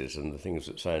practices and the things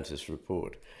that scientists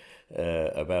report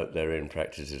about their own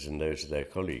practices and those of their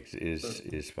colleagues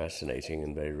is fascinating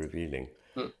and very revealing.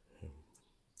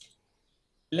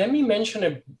 Let me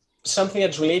mention something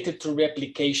that's related to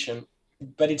replication,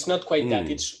 but it's not quite that.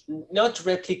 It's not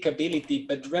replicability,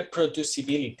 but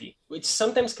reproducibility, which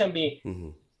sometimes can be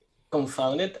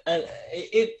confounded. And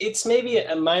it's maybe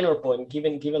a minor point,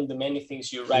 given the many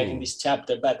things you write in this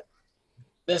chapter, but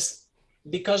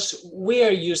because we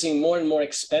are using more and more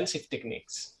expensive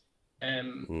techniques,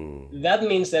 that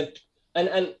means that,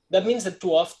 and that means that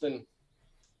too often,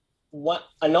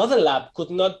 another lab could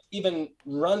not even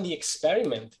run the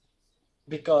experiment,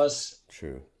 because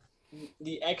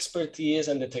the expertise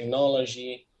and the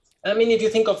technology. I mean, if you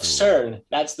think of CERN,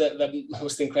 that's the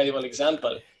most incredible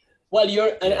example. Well,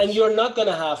 you're not going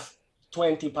to have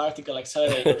 20 particle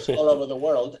accelerators all over the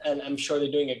world, and I'm sure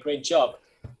they're doing a great job.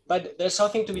 But there's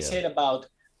something to be said about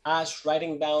us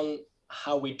writing down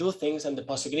how we do things and the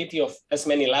possibility of as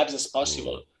many labs as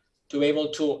possible to be able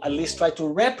to at least try to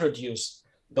reproduce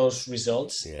those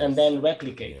results and then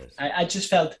replicate. I just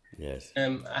felt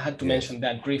I had to mention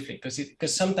that briefly,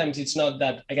 because sometimes it's not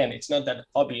that, again, it's not that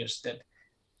obvious that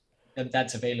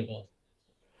that's available.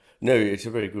 No, it's a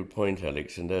very good point,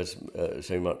 Àlex, and there's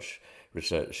so much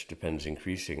research depends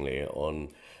increasingly on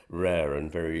rare and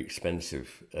very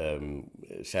expensive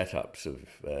setups of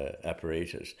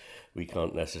apparatus. We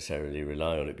can't necessarily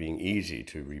rely on it being easy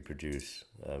to reproduce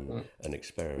an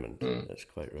experiment. That's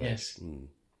quite right. Yes.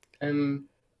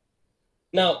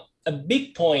 Now, a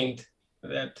big point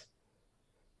that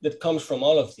comes from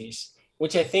all of this,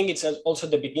 which I think it's also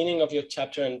the beginning of your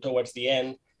chapter and towards the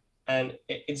end, and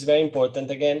it's very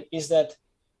important again, is that,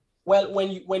 well,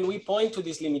 when we point to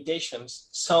these limitations,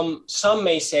 some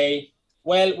may say,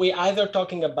 well, we're either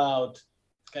talking about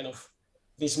kind of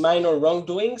these minor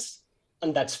wrongdoings,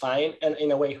 and that's fine, and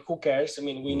in a way, who cares? I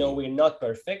mean, we know we're not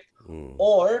perfect,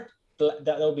 or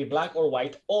that will be black or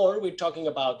white, or we're talking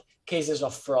about cases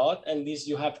of fraud, and these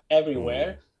you have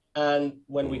everywhere, and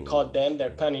when we caught them, they're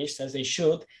punished as they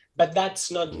should, but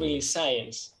that's not really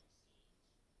science.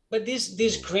 But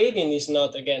this gradient is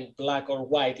not, again, black or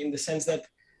white, in the sense that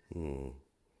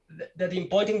that in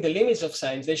pointing the limits of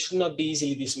science, they should not be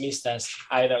easily dismissed as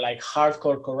either like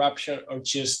hardcore corruption or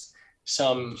just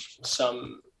some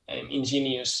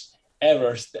ingenious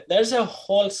errors. There's a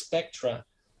whole spectrum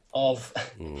of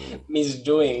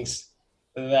misdoings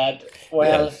that,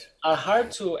 well, are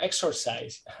hard to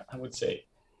exorcise, I would say.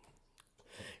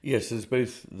 Yes, there's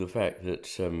both the fact that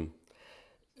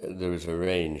there is a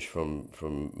range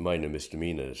from minor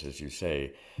misdemeanors, as you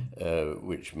say,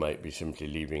 which might be simply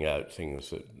leaving out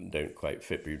things that don't quite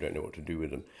fit, but you don't know what to do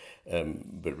with them,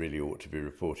 but really ought to be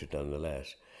reported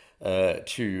nonetheless.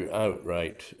 to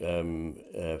outright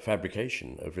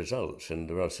fabrication of results. And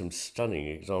there are some stunning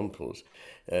examples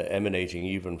emanating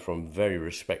even from very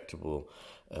respectable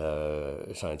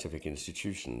scientific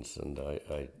institutions, and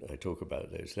I talk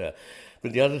about those there.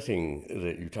 But the other thing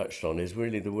that you touched on is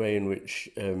really the way in which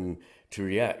to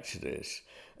react to this.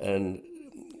 And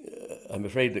I'm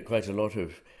afraid that quite a lot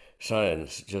of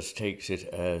science just takes it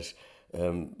as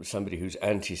somebody who's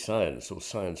anti-science or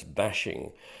science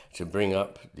bashing to bring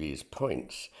up these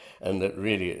points, and that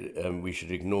really we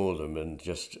should ignore them and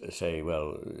just say,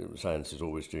 well, science is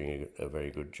always doing a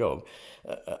very good job.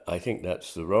 I think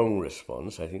that's the wrong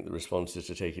response. I think the response is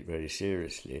to take it very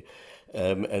seriously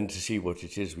and to see what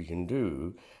it is we can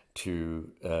do to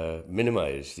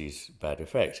minimize these bad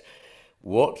effects.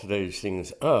 What those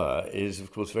things are is,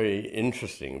 of course, very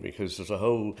interesting, because there's a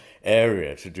whole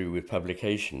area to do with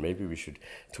publication. Maybe we should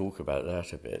talk about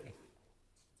that a bit.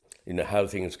 You know, how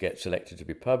things get selected to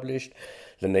be published,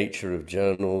 the nature of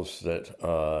journals that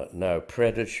are now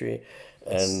predatory,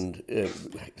 and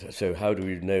so how do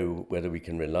we know whether we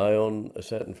can rely on a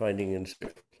certain finding and so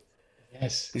forth?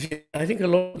 Yes. I think a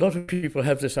lot of people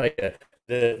have this idea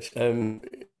that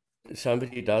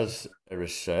somebody does a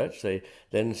research, they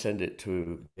then send it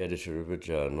to the editor of a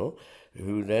journal,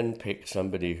 who then picks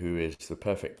somebody who is the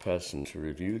perfect person to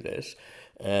review this,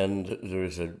 and there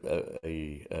is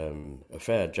a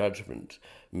fair judgment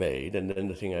made, and then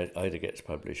the thing either gets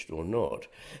published or not.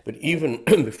 But even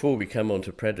before we come on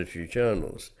to predatory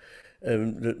journals,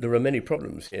 there are many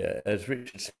problems here. As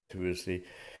Richard Smith, who was the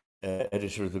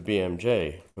editor of the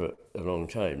BMJ for a long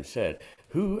time, said,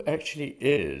 who actually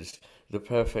is the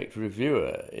perfect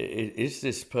reviewer? Is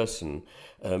this person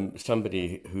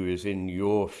somebody who is in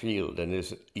your field and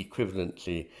is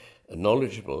equivalently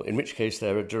knowledgeable, in which case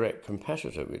they're a direct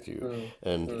competitor with you?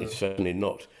 It's certainly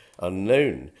not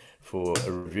unknown for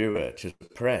a reviewer to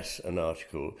press an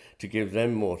article to give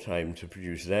them more time to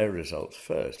produce their results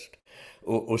first,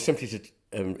 or simply to,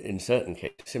 in certain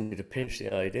cases, simply to pitch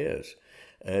the ideas.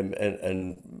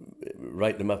 And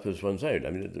write them up as one's own. I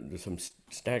mean, there's some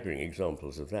staggering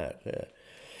examples of that there.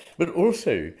 But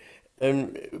also,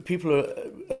 people are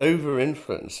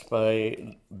over-influenced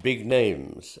by big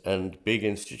names and big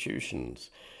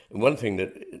institutions. And one thing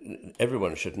that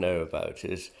everyone should know about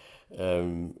is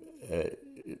the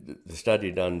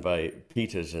study done by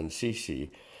Peters and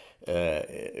Ceci,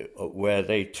 where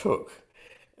they took,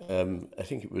 I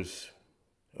think it was,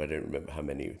 I don't remember how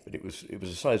many, but it was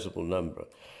a sizable number,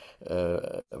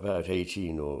 about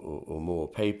 18 or more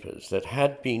papers that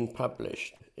had been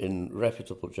published in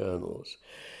reputable journals,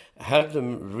 had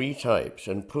them retyped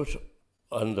and put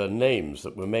under names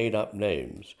that were made-up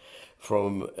names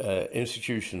from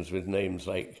institutions with names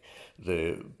like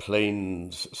the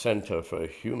Plains Center for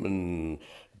Human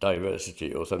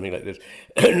Diversity or something like this,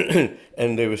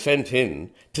 and they were sent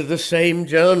in to the same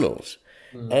journals.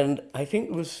 And I think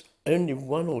there was only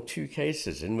one or two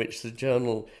cases in which the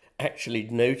journal actually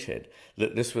noted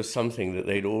that this was something that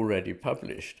they'd already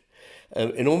published.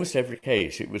 In almost every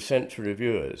case, it was sent to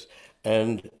reviewers,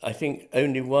 and I think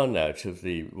only one out of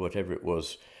the, whatever it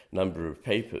was, number of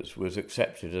papers was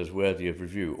accepted as worthy of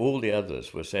review. All the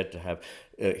others were said to have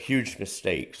huge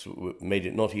mistakes, made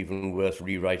it not even worth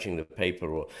rewriting the paper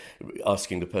or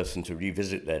asking the person to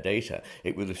revisit their data.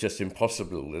 It was just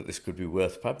impossible that this could be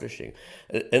worth publishing.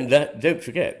 And that, don't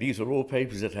forget, these are all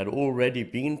papers that had already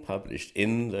been published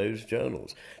in those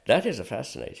journals. That is a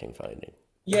fascinating finding.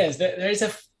 Yes, there is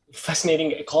a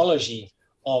fascinating ecology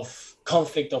of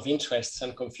conflict of interests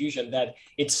and confusion that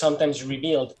it's sometimes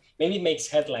revealed. Maybe it makes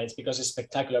headlines because it's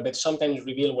spectacular, but sometimes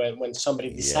revealed when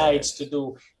somebody decides to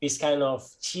do this kind of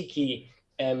cheeky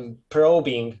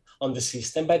probing on the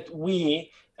system. But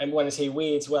we, and when I say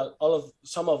we, it's, well,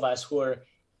 some of us who are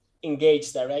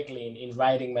engaged directly in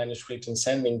writing manuscripts and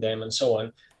sending them and so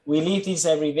on, we live this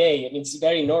every day, and it's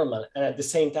very normal. And at the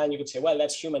same time, you could say, well,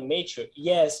 that's human nature.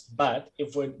 Yes, but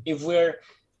if we're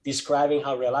describing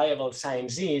how reliable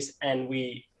science is, and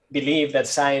we believe that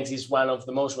science is one of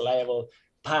the most reliable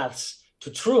paths to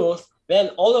truth, then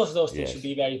all of those things should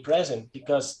be very present,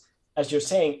 because, as you're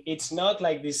saying, it's not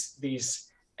like this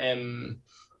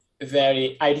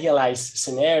very idealized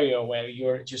scenario where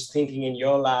you're just thinking in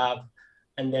your lab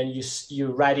and then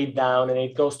you write it down and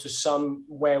it goes to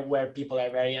somewhere where people are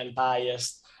very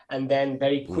unbiased, and then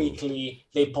very quickly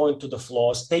they point to the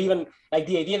flaws. They even, like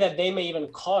the idea that they may even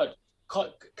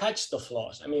catch the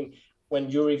flaws. I mean,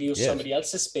 when you review somebody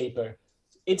else's paper,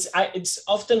 it's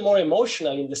often more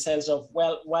emotional in the sense of,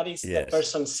 well, what is the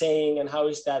person saying and how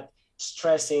is that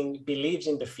stressing beliefs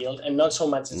in the field, and not so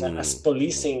much as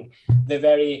policing the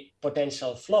very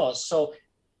potential flaws. So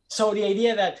the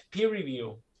idea that peer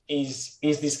review is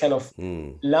this kind of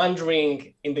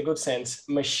laundering, in the good sense,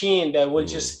 machine that will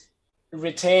just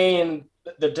retain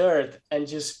the dirt and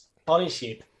just polish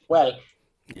it. Well,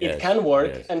 it can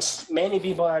work, and many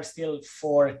people are still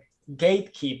for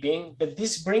gatekeeping, but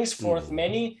this brings forth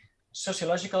many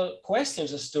sociological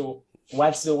questions as to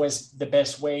what's the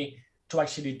best way to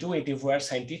actually do it if we're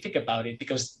scientific about it,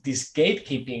 because this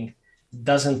gatekeeping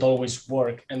doesn't always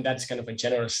work, and that's kind of a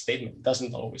generous statement,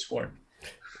 doesn't always work.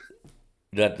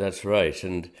 That's right,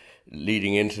 and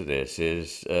leading into this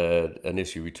is an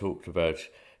issue we talked about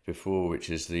before, which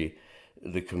is the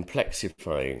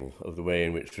complexifying of the way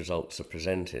in which results are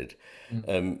presented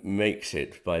makes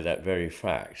it, by that very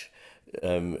fact,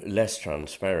 less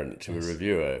transparent to a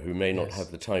reviewer who may not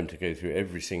have the time to go through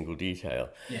every single detail.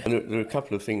 And there are a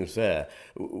couple of things there.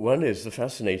 One is the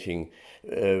fascinating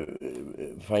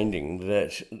finding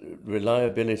that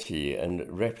reliability and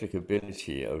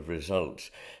replicability of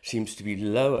results seems to be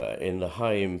lower in the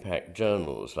high-impact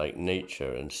journals like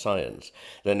Nature and Science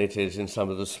than it is in some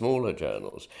of the smaller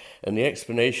journals. And the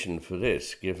explanation for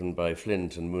this, given by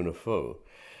Flint and Munafo,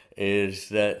 is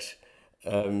that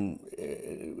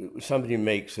somebody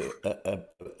makes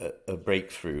a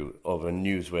breakthrough of a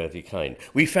newsworthy kind.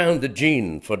 We found the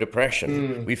gene for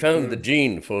depression. We found the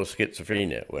gene for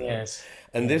schizophrenia.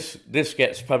 And this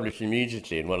gets published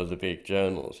immediately in one of the big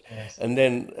journals. And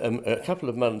then a couple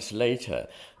of months later,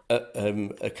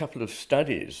 a couple of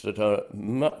studies that are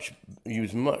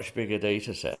use much bigger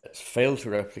data sets fail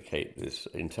to replicate this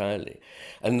entirely.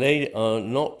 And they are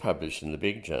not published in the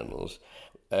big journals.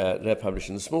 They're published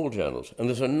in the small journals. And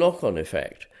there's a knock-on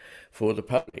effect for the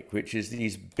public, which is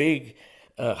these big,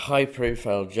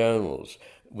 high-profile journals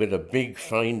with a big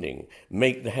finding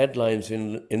make the headlines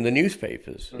in the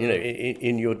newspapers. You know,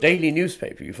 in your daily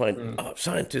newspaper, you find,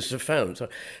 scientists have found.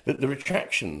 But the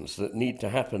retractions that need to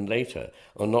happen later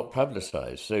are not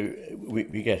publicized. So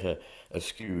we get a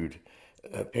skewed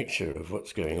picture of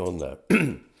what's going on there.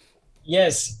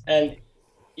 Yes, and,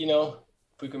 you know,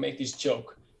 if we could make this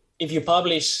joke, if you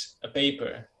publish a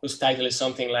paper whose title is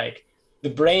something like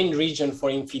 "The brain region for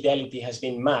infidelity has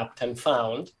been mapped and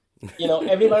found," you know,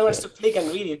 everybody wants to click and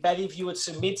read it. But if you would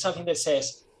submit something that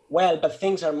says, "Well, but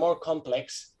things are more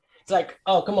complex," it's like,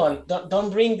 oh, come on, don't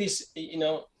bring this, you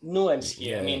know, nuance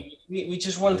here. I mean, we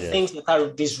just want things that are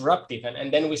disruptive,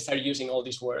 and then we start using all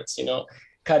these words, you know,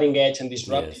 cutting edge and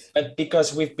disruptive. But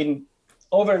because we've been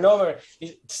over and over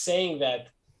saying that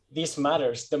this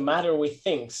matters, the matter with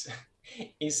things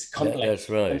is complex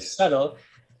and subtle,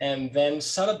 and then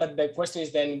subtle. But the question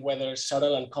is then whether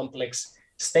subtle and complex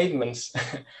statements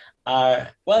are,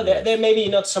 well, they're maybe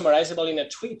not summarizable in a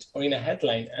tweet or in a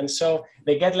headline, and so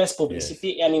they get less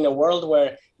publicity. And in a world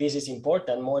where this is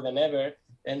important more than ever,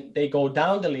 and they go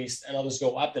down the list and others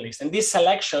go up the list, and this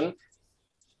selection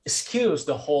skews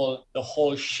the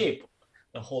whole ship,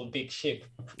 the whole big ship,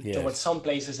 towards some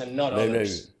places and not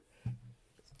others.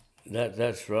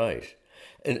 That's right.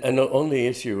 And on the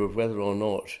issue of whether or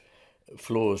not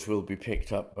flaws will be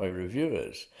picked up by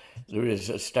reviewers, there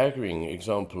is a staggering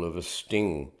example of a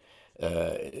sting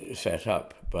set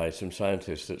up by some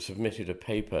scientists that submitted a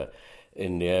paper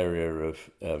in the area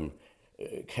of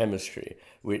chemistry,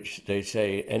 which they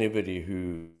say anybody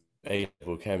who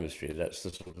A-level chemistry, that's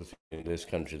the sort of thing in this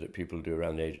country that people do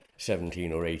around the age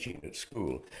 17 or 18 at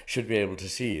school, should be able to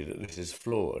see that this is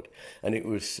flawed. And it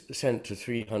was sent to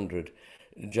 300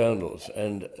 journals,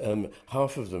 and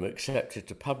half of them accepted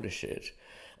to publish it.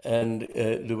 And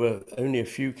there were only a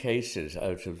few cases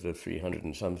out of the 300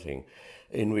 and something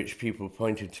in which people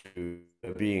pointed to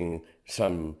being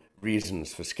some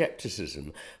reasons for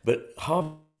skepticism, but half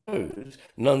of those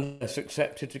nonetheless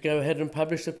accepted to go ahead and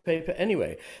publish the paper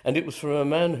anyway. And it was from a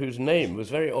man whose name was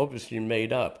very obviously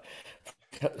made up,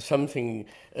 something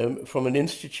from an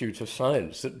institute of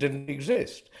science that didn't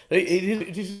exist.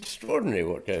 It is extraordinary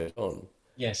what goes on.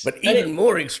 Yes. But even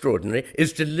more extraordinary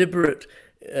is deliberate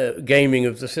gaming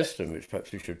of the system, which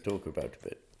perhaps we should talk about a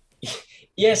bit.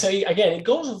 Yeah, so again, it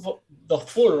goes the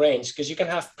full range, because you can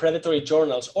have predatory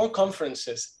journals or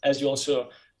conferences, as you also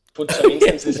put some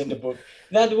instances in the book.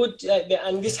 That would,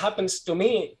 and this happens to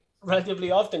me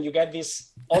relatively often. You get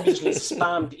these obviously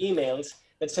spammed emails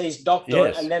that says doctor,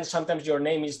 and then sometimes your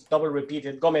name is double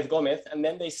repeated, Gomez, and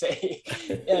then they say,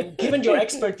 given your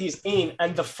expertise in,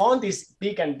 and the font is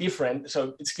big and different,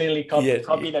 so it's clearly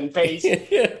copied and pasted.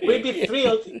 We'd be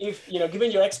thrilled if, you know, given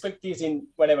your expertise in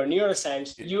whatever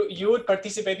neuroscience, you would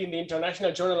participate in the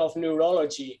International Journal of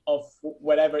Neurology of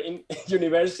whatever in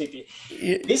university.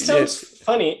 This sounds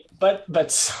funny,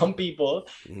 but some people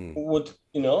would,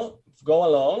 you know, go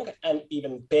along and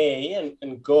even pay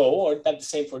and go, or that's the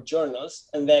same for journals,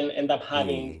 and then end up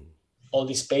having all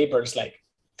these papers, like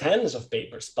tens of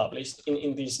papers published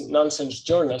in these nonsense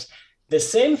journals. The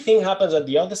same thing happens at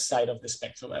the other side of the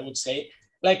spectrum, I would say.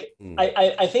 Like,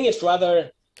 I think it's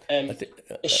rather a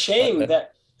shame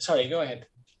that, sorry, go ahead.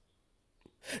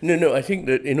 No, I think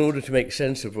that in order to make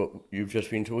sense of what you've just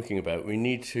been talking about, we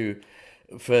need to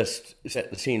first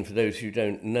set the scene for those who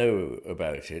don't know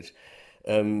about it.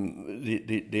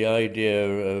 The idea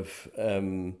of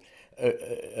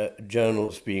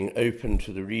journals being open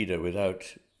to the reader without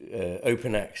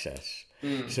open access.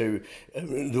 So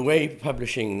the way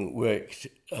publishing worked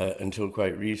until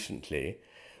quite recently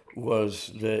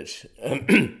was that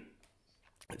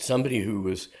somebody who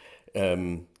was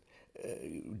doing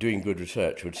good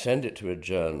research would send it to a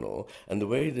journal, and the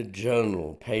way the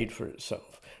journal paid for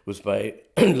itself was by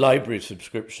library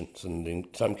subscriptions, and in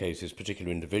some cases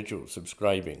particular individuals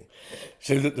subscribing,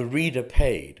 so that the reader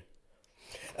paid.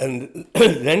 And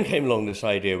then came along this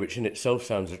idea, which in itself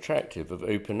sounds attractive, of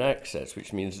open access,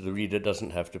 which means the reader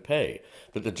doesn't have to pay.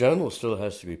 But the journal still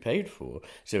has to be paid for.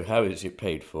 So how is it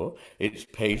paid for? It's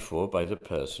paid for by the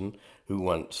person who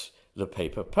wants the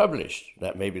paper published.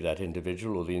 That may be that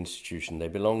individual or the institution they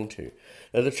belong to.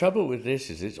 Now, the trouble with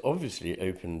this is it's obviously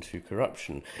open to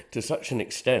corruption to such an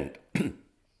extent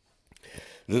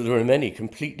that there are many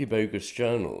completely bogus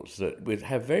journals that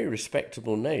have very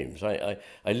respectable names. I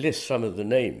list some of the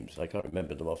names. I can't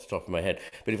remember them off the top of my head.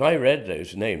 But if I read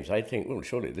those names, I think, well,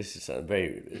 surely this is a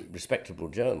very respectable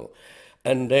journal.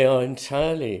 And they are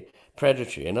entirely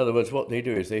predatory. In other words, what they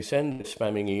do is they send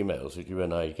spamming emails that you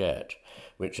and I get,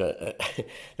 which they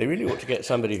really ought to get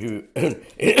somebody who,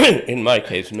 in my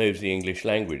case, knows the English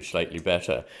language slightly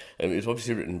better. And it's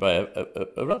obviously written by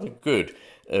a rather good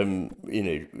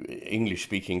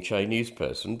English-speaking Chinese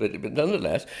person, but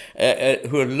nonetheless,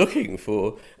 who are looking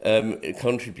for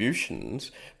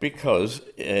contributions because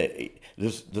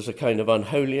there's a kind of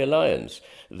unholy alliance.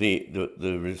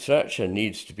 The researcher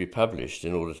needs to be published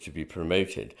in order to be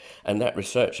promoted, and that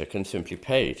researcher can simply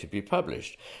pay to be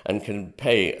published, and can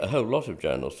pay a whole lot of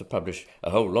journals to publish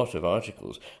a whole lot of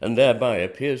articles, and thereby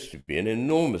appears to be an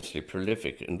enormously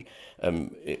prolific and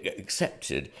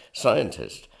accepted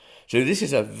scientist. So this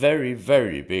is a very,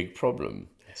 very big problem.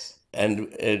 Yes. And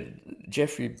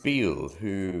Jeffrey Beal,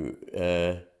 who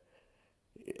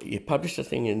he published a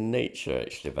thing in Nature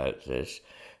actually about this,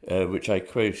 which I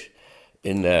quote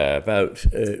in there about,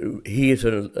 he is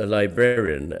a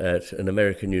librarian at an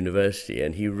American university,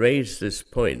 and he raised this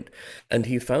point, and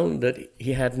he found that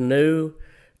he had no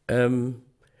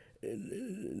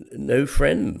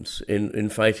friends in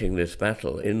fighting this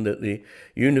battle, in that the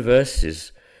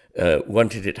universities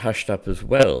wanted it hushed up as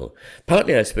well.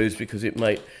 Partly, I suppose, because it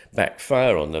might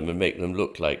backfire on them and make them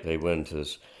look like they weren't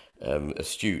as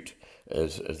astute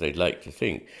as they'd like to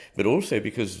think, but also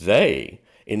because they,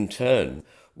 in turn,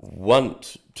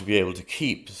 want to be able to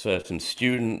keep certain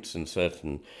students and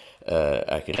certain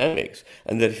academics,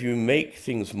 and that if you make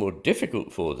things more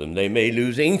difficult for them, they may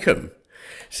lose income.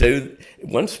 So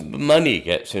once money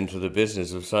gets into the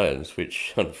business of science,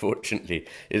 which unfortunately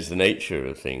is the nature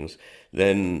of things,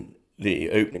 then the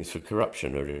openings for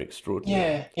corruption are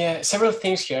extraordinary. Yeah, several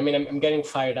things here. I mean, I'm getting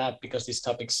fired up because these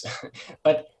topics,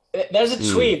 but there's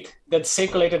a tweet that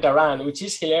circulated around, which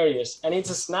is hilarious, and it's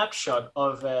a snapshot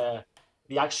of the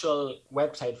actual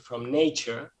website from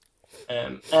Nature,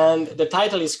 and the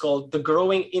title is called "The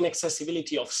Growing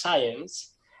Inaccessibility of Science."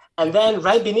 And then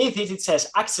right beneath it, it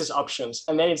says access options.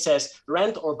 And then it says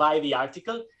rent or buy the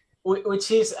article,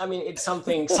 which is, I mean, it's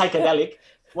something psychedelic.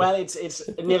 Well, it's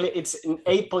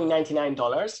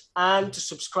 $8.99. And to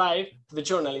subscribe to the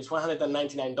journal is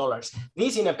 $199.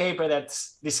 This in a paper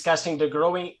that's discussing the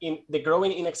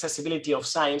growing inaccessibility of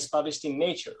science published in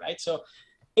Nature, right? So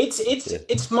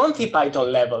it's Monty Python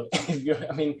level.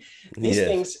 I mean, these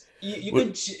things,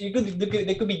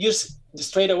 they could be used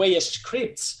straight away as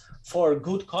scripts for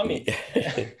good comic.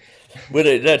 Well,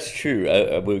 that's true.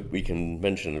 We can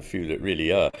mention a few that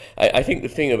really are. I think the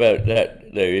thing about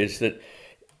that, though, is that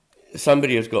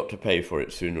somebody has got to pay for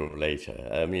it sooner or later.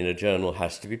 I mean, a journal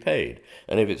has to be paid.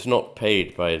 And if it's not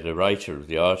paid by the writer of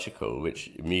the article, which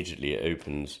immediately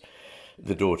opens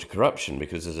the door to corruption,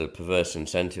 because there's a perverse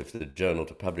incentive for the journal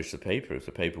to publish the paper if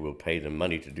the paper will pay them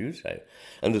money to do so.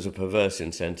 And there's a perverse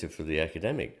incentive for the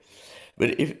academic.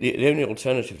 But if the only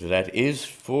alternative to that is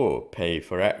for pay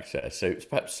for access, so it's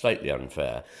perhaps slightly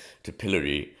unfair to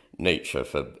pillory Nature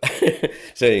for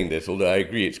saying this, although I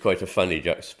agree it's quite a funny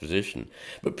juxtaposition.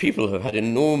 But people have had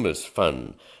enormous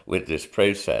fun with this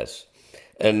process.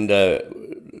 And there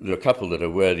are a couple that are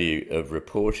worthy of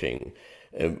reporting.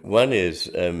 One is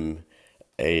I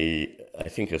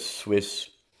think a Swiss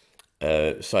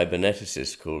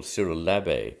cyberneticist called Cyril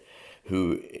Labbe,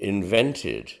 who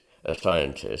invented a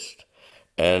scientist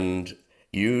and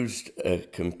used a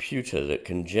computer that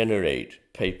can generate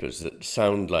papers that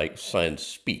sound like science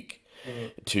speak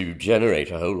to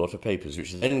generate a whole lot of papers,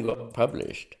 which then got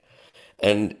published.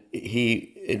 And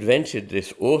he invented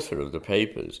this author of the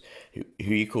papers, who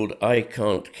he called I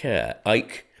Can't Care,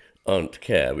 Ike Aren't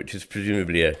Care, which is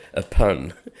presumably a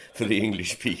pun for the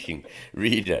English-speaking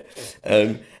reader.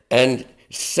 And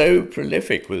so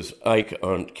prolific was Ike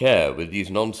Aren't Care with these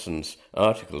nonsense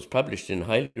articles published in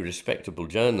highly respectable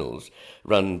journals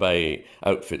run by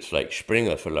outfits like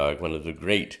Springer Verlag, one of the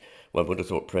great, one would have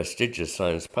thought, prestigious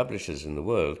science publishers in the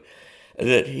world,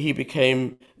 that he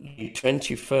became the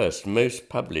 21st most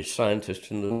published scientist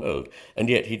in the world, and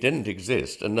yet he didn't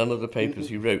exist, and none of the papers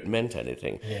he wrote meant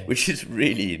anything, which is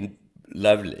really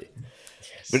lovely.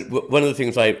 Yes. But one of the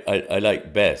things I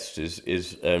like best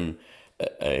is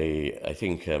I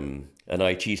think an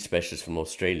IT specialist from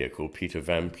Australia called Peter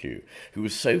Van Plew, who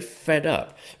was so fed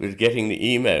up with getting the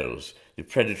emails, the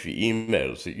predatory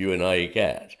emails that you and I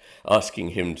get,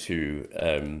 asking him to...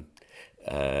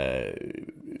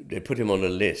 they put him on a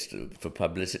list for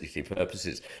publicity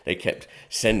purposes. They kept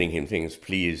sending him things,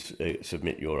 please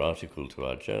submit your article to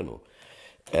our journal.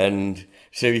 And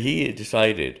so he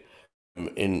decided,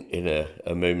 in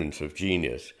a moment of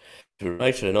genius, to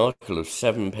write an article of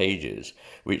 7 pages,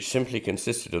 which simply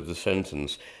consisted of the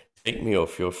sentence, "Take me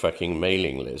off your fucking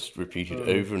mailing list," repeated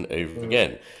over and over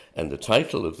again. And the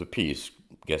title of the piece,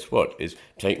 guess what, is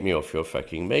 "Take me off your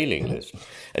fucking mailing list."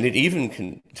 And it even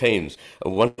contains a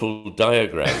wonderful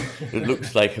diagram that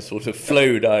looks like a sort of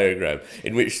flow diagram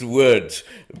in which the words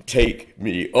 "take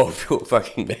me off your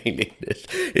fucking mailing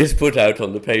list" is put out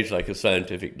on the page like a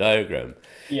scientific diagram.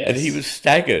 Yes. And he was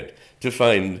staggered to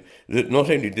find that not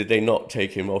only did they not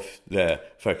take him off their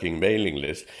fucking mailing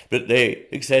list, but they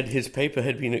said his paper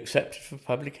had been accepted for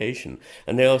publication.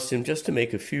 And they asked him just to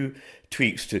make a few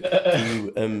tweaks to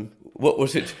what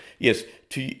was it? Yes,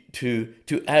 to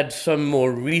add some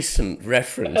more recent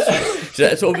references. So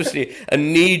that's obviously a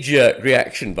knee-jerk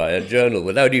reaction by a journal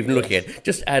without even looking at it.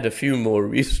 Just add a few more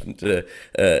recent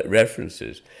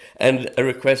references. And a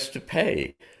request to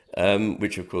pay,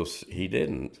 which of course he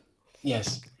didn't.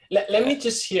 Yes. Let me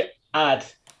just here add,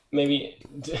 maybe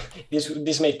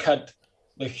this may cut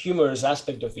the humorous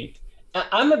aspect of it.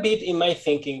 I'm a bit, in my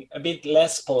thinking, a bit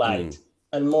less polite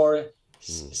and more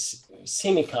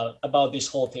cynical about this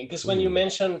whole thing. Because when you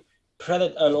mention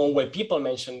and when people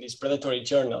mention these predatory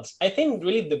journals, I think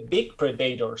really the big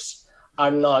predators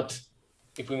are not,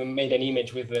 if we made an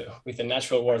image with the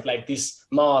natural world, like these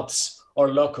moths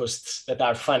or locusts that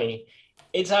are funny.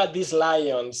 It's these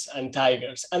lions and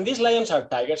tigers. And these lions and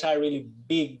tigers are really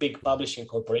big publishing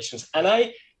corporations. And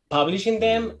I publish in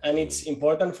them, and it's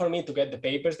important for me to get the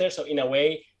papers there. So in a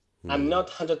way, I'm not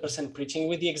 100% preaching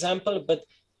with the example, but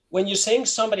when you're saying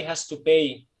somebody has to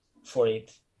pay for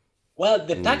it, well,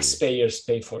 the taxpayers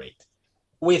pay for it.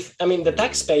 The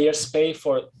taxpayers pay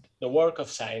for the work of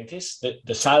scientists,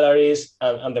 the salaries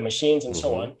and the machines and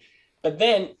so on. But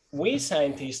then we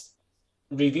scientists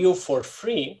review for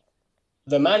free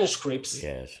the manuscripts.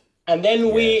 Yes. And then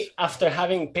we, after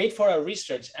having paid for our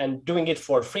research and doing it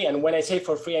for free, and when I say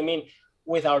for free, I mean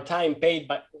with our time paid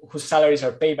by, whose salaries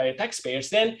are paid by the taxpayers,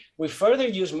 then we further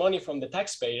use money from the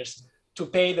taxpayers to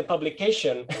pay the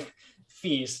publication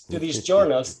fees to these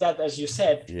journals that, as you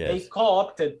said, they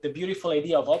co-opted the beautiful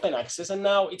idea of open access, and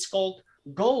now it's called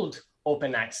gold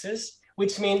open access,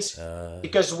 which means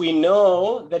because we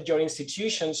know that your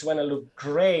institutions want to look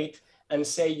great and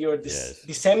say you're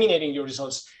disseminating your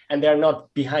results and they're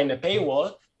not behind a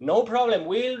paywall, no problem,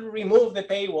 we'll remove the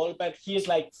paywall, but here's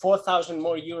like 4,000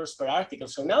 more euros per article.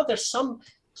 So now there's some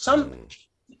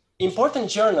important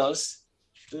journals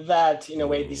that, in a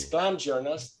way, these glam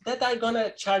journals, that are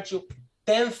gonna charge you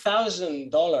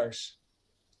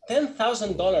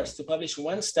 $10,000 to publish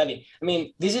one study. I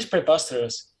mean, this is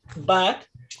preposterous, but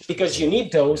because you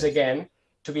need those, again,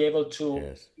 to be able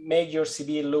to make your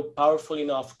CV look powerful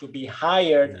enough to be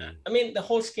hired. I mean, the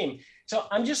whole scheme. So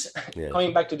I'm just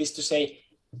coming back to this to say,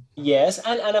 yes,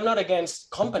 and I'm not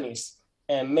against companies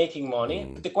making money.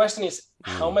 But the question is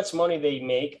how much money they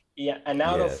make, and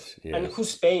and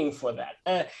who's paying for that.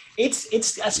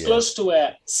 It's as close to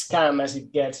a scam as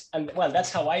it gets, and well,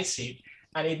 that's how I see it,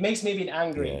 and it makes me a bit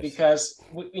angry because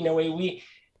in a way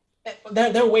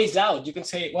there are ways out. You can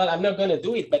say, well, I'm not going to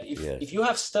do it, but if you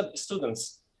have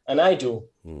students, and I do,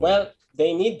 well,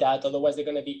 they need that, otherwise they're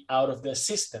going to be out of the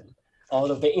system,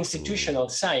 out of the institutional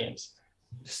science.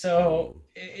 So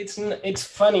it's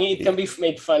funny, it can be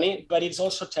made funny, but it's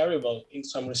also terrible in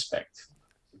some respect.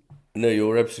 No,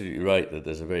 you're absolutely right that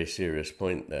there's a very serious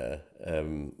point there.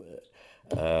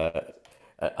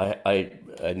 I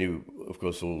knew, of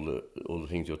course, all the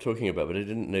things you're talking about, but I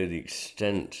didn't know the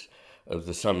extent of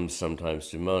the sums sometimes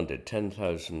demanded.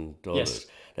 $10,000. Yes.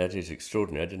 That is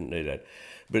extraordinary. I didn't know that.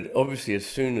 But obviously, as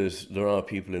soon as there are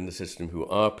people in the system who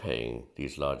are paying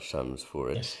these large sums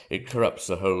for it, Yes. it corrupts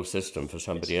the whole system for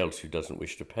somebody Yes. else who doesn't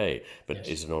wish to pay, but Yes.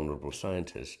 is an honourable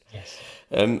scientist. Yes.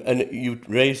 And you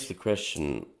raised the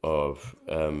question of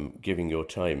giving your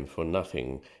time for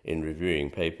nothing in reviewing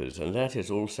papers, and that is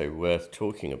also worth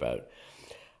talking about.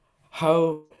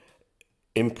 How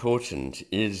important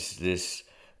is this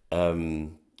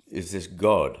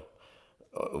god,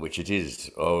 which it is,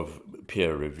 of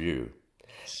peer review?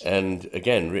 And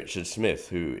again, Richard Smith,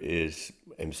 who is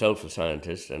himself a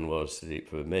scientist and was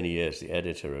for many years the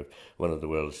editor of one of the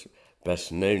world's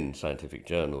best-known scientific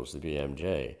journals, the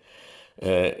BMJ,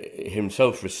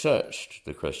 himself researched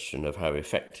the question of how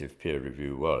effective peer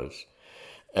review was,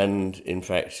 and in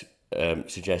fact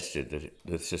suggested that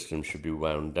the system should be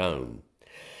wound down.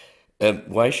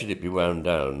 Why should it be wound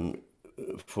down?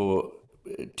 For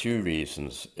two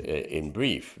reasons in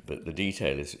brief, but the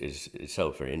detail is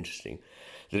itself very interesting.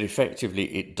 That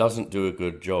effectively it doesn't do a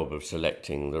good job of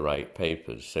selecting the right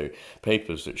papers. So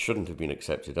papers that shouldn't have been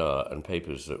accepted are, and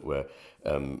papers that were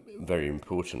very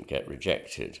important get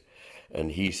rejected.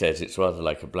 And he says it's rather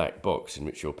like a black box in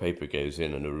which your paper goes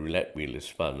in and a roulette wheel is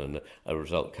spun and a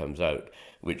result comes out,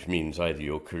 which means either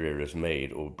your career is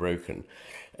made or broken.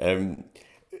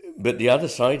 But the other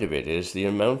side of it is the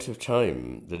amount of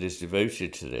time that is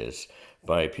devoted to this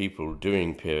by people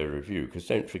doing peer review. Because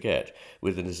don't forget,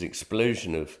 with this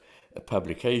explosion of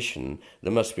publication,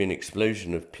 there must be an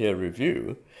explosion of peer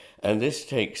review. And this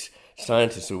takes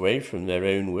scientists away from their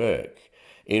own work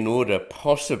in order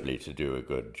possibly to do a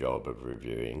good job of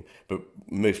reviewing, but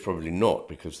most probably not,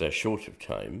 because they're short of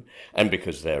time and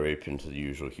because they're open to the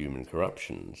usual human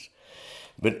corruptions.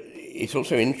 But it's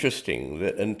also interesting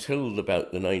that until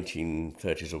about the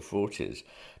 1930s or 40s,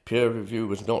 peer review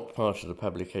was not part of the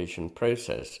publication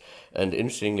process. And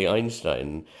interestingly,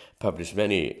 Einstein published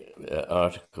many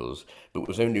articles, but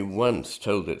was only once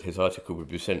told that his article would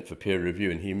be sent for peer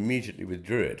review, and he immediately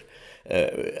withdrew it.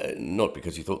 Not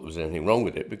because he thought there was anything wrong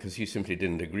with it, because he simply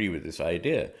didn't agree with this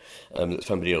idea that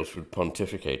somebody else would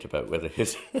pontificate about whether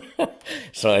his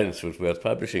science was worth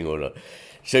publishing or not.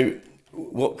 So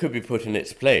what could be put in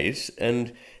its place?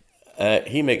 And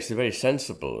he makes a very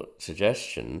sensible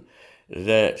suggestion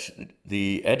that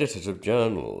the editors of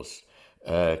journals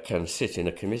can sit in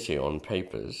a committee on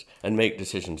papers and make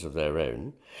decisions of their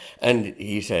own. And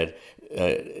he said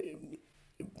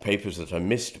papers that are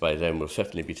missed by them will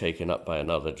certainly be taken up by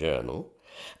another journal.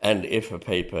 And if a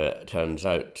paper turns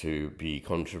out to be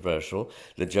controversial,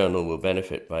 the journal will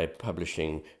benefit by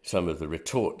publishing some of the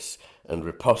retorts and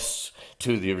riposts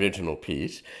to the original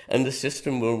piece, and the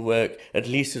system will work at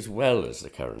least as well as the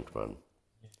current one.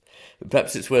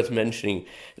 Perhaps it's worth mentioning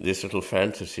this little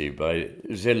fantasy by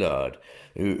Szilard,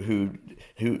 who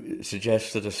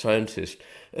suggests that a scientist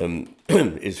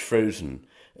is frozen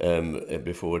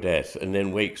before death and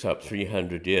then wakes up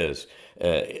 300 years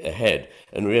ahead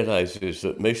and realizes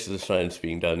that most of the science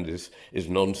being done is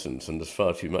nonsense, and there's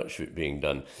far too much of it being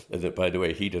done, and that, by the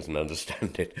way, he doesn't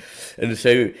understand it. And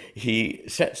so he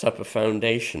sets up a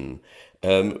foundation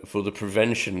for the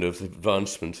prevention of the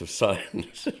advancement of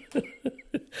science.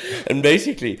 And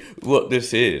basically what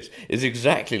this is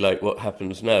exactly like what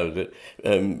happens now, that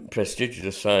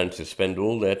prestigious scientists spend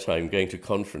all their time going to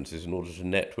conferences in order to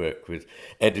network with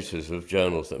editors of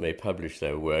journals that may publish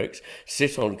their works,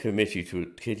 sit on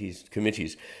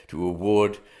committees to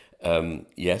award,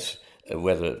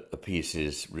 whether a piece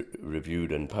is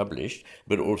reviewed and published,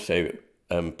 but also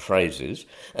prizes,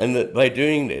 and that by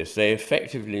doing this they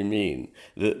effectively mean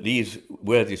that these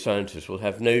worthy scientists will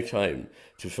have no time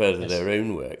to further their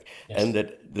own work, and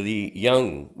that the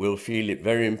young will feel it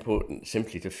very important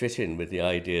simply to fit in with the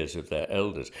ideas of their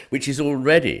elders, which is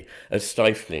already a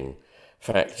stifling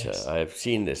factor. I have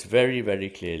seen this very, very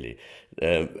clearly.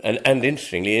 And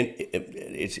interestingly,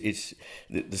 it's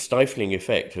the stifling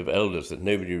effect of elders, that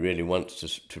nobody really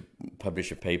wants to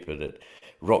publish a paper that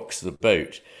rocks the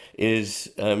boat, is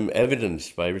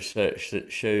evidenced by research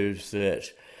that shows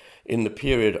that in the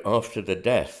period after the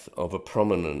death of a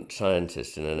prominent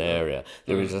scientist in an area,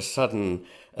 there is a sudden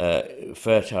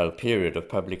fertile period of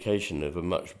publication of a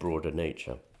much broader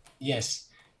nature. Yes.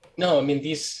 No, I mean,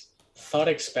 these thought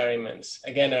experiments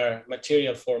again are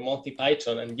material for Monty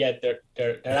Python, and yet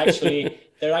they're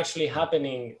actually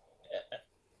happening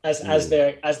as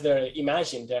they're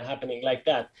imagined. They're happening like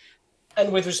that.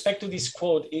 And with respect to this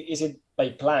quote, is it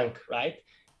by Planck, right?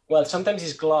 Well, sometimes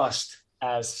it's glossed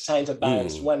as science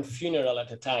advance one funeral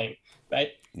at a time.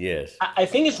 right? Yes. I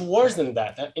think it's worse than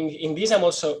that. In this, I'm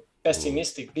also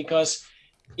pessimistic, because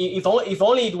if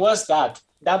only it was that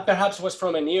perhaps was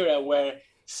from an era where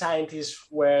scientists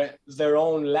were their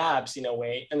own labs in a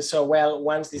way. And so, well,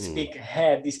 once this big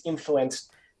head, this influence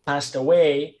passed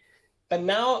away, but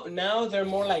now they're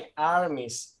more like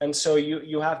armies. And so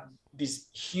you have these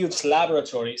huge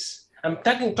laboratories. I'm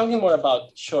talking more about,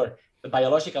 sure, the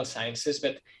biological sciences,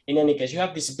 but in any case, you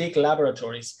have these big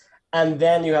laboratories. And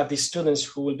then you have these students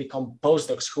who will become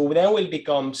postdocs, who then will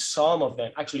become, some of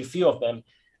them, actually few of them,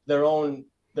 their own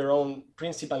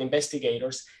principal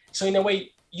investigators. So in a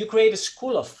way, you create a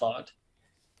school of thought.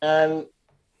 And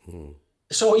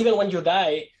so even when you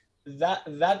die,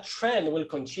 that trend will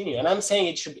continue. And I'm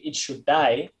saying it should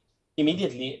die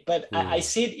immediately, but I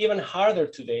see it even harder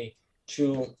today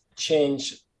to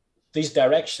change these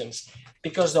directions,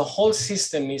 because the whole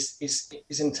system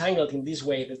is entangled in this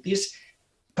way, that this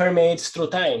permeates through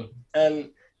time.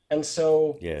 And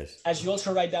so, yes, as you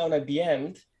also write down at the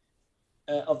end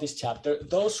of this chapter,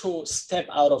 those who step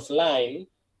out of line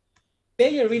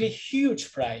pay a really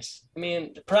huge price. I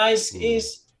mean, the price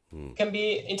can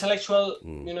be intellectual,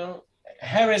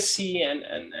 heresy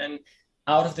and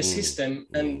out of the system,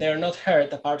 and they're not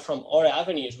heard apart from other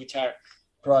avenues which are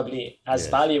probably as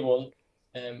valuable,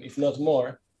 if not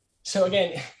more. So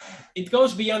again, it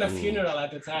goes beyond a funeral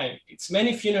at a time. It's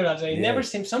many funerals.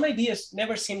 Some ideas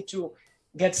never seem to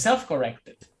get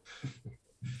self-corrected.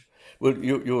 Well,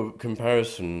 your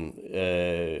comparison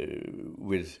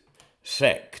with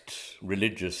sects,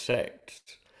 religious sects,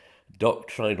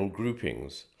 doctrinal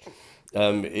groupings,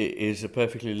 is a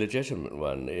perfectly legitimate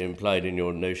one, implied in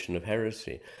your notion of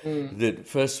heresy. That,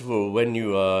 first of all, when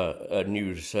you are a new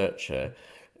researcher,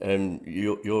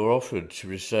 you're offered to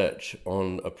research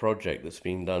on a project that's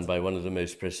being done by one of the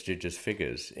most prestigious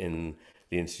figures in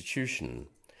the institution.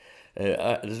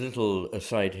 There's a little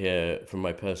aside here from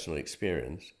my personal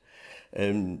experience.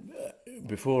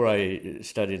 Before I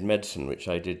studied medicine, which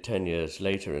I did 10 years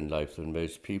later in life than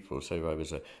most people, so I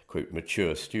was a, quote,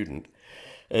 mature student,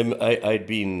 I'd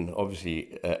been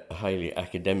obviously a highly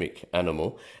academic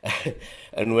animal.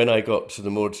 And when I got to the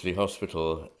Maudsley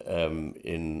Hospital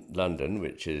in London,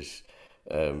 which is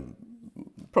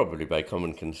probably by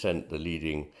common consent the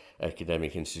leading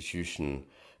academic institution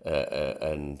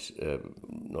and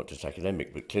not just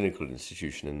academic, but clinical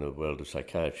institution in the world of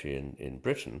psychiatry in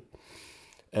Britain,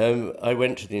 I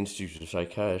went to the Institute of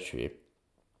Psychiatry,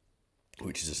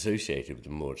 which is associated with the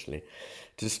Maudsley,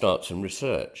 to start some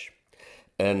research.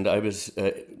 And I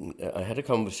had a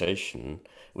conversation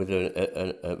with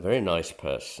a very nice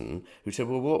person who said,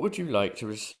 well, what would you like to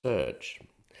research?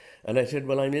 And I said,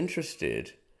 well, I'm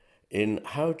interested in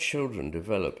how children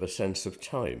develop a sense of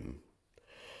time.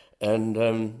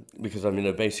 And because I'm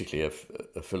basically a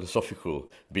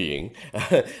philosophical being,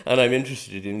 and I'm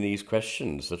interested in these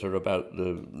questions that are about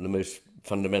the most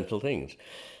fundamental things.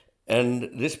 And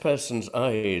this person's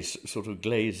eyes sort of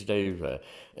glazed over,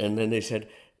 and then they said,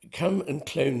 come and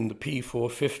clone the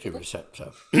P450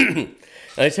 receptor. And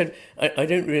I said, I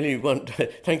don't really want,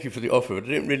 thank you for the offer, but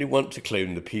I don't really want to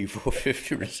clone the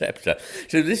P450 receptor.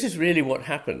 So this is really what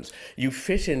happens. You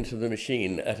fit into the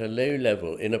machine at a low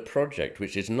level in a project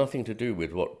which is nothing to do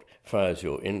with what fires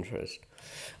your interest.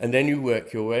 And then you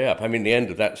work your way up. I mean, the end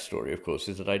of that story, of course,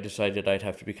 is that I decided I'd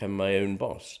have to become my own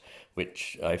boss,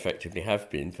 which I effectively have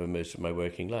been for most of my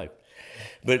working life.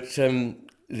 But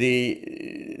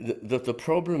the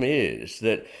problem is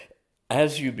that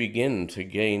as you begin to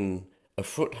gain a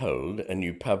foothold and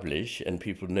you publish and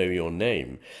people know your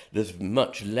name, there's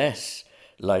much less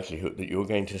likelihood that you're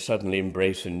going to suddenly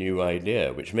embrace a new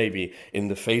idea, which may be in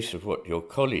the face of what your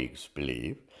colleagues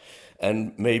believe,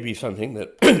 and maybe something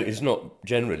that is not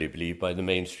generally believed by the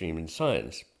mainstream in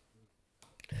science.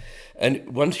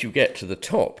 And once you get to the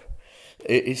top,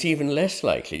 it's even less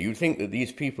likely. You'd think that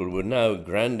these people were now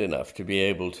grand enough to be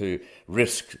able to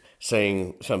risk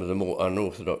saying some of the more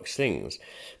unorthodox things.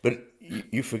 But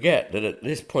you forget that at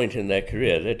this point in their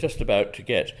career, they're just about to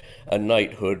get a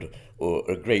knighthood or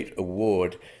a great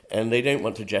award, and they don't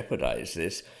want to jeopardize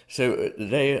this. So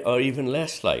they are even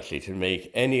less likely to make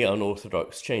any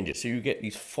unorthodox changes. So you get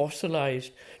these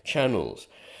fossilized channels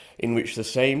in which the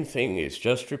same thing is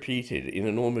just repeated in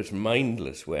an almost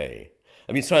mindless way.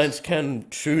 I mean, science can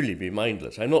truly be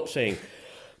mindless. I'm not saying,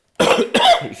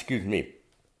 excuse me,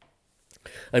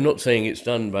 I'm not saying it's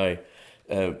done by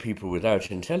people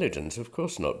without intelligence, of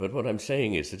course not. But what I'm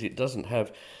saying is that it doesn't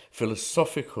have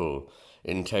philosophical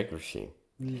integrity.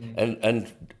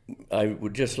 And I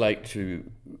would just like to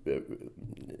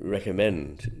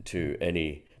recommend to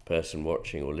any person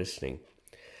watching or listening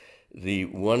the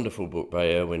wonderful book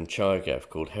by Erwin Chargaff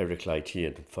called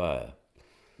Heraclitean Fire.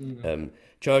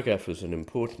 Chargaff was an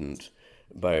important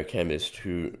biochemist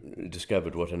who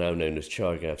discovered what are now known as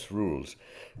Chargaff's rules,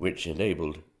 which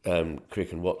enabled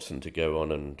Crick and Watson to go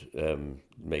on and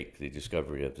make the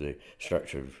discovery of the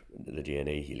structure of the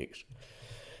DNA helix.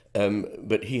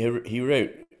 But he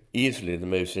wrote easily the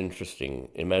most interesting,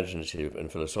 imaginative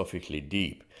and philosophically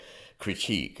deep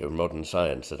critique of modern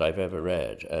science that I've ever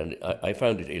read, and I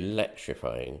found it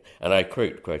electrifying, and I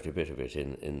quote quite a bit of it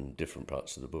in different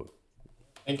parts of the book.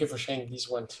 Thank you for sharing this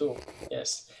one too.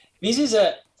 Yes, this is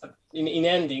in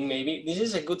ending, maybe this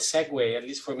is a good segue, at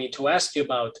least for me, to ask you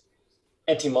about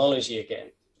etymology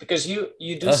again, because you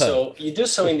do so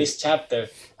in this chapter.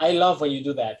 I love when you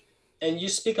do that, and you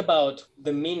speak about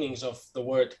the meanings of the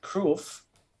word proof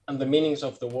and the meanings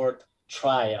of the word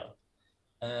trial.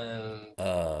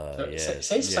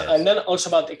 Yes. And then also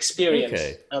about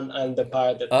experience and the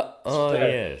part that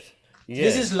yes.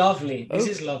 This is lovely. This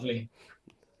is lovely.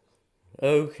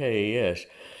 Okay, yes.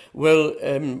 Well,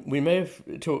 we may have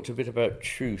talked a bit about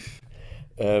truth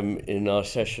in our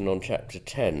session on chapter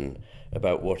 10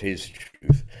 about what is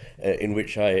truth, in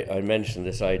which I mentioned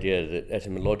this idea that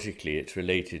etymologically it's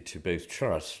related to both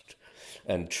trust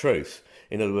and troth,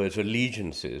 in other words,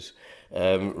 allegiances,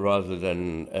 rather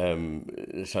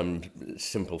than some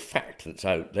simple fact that's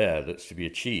out there that's to be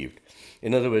achieved.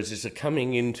 In other words, it's a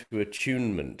coming into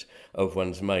attunement of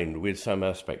one's mind with some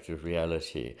aspect of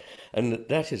reality. And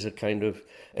that is a kind of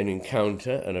an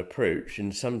encounter, an approach,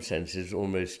 in some senses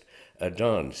almost a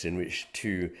dance in which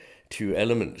two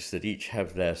elements that each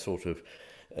have their sort of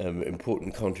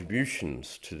important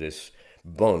contributions to this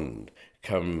bond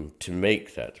come to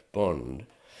make that bond.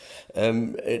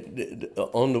 On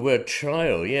the word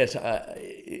trial, yes,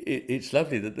 it's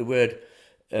lovely that the word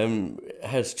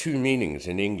has two meanings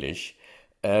in English.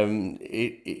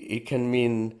 It can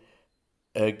mean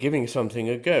giving something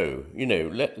a go. You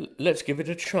know, let's give it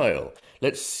a trial.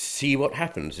 Let's see what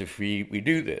happens if we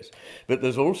do this. But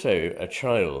there's also a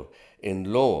trial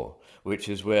in law, which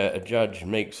is where a judge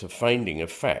makes a finding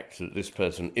of fact that this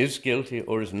person is guilty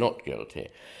or is not guilty.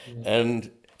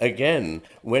 And again,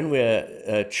 when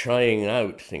we're trying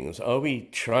out things, are we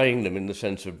trying them in the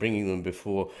sense of bringing them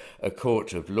before a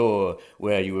court of law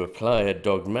where you apply a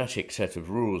dogmatic set of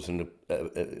rules and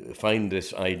find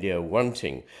this idea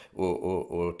wanting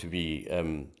or to be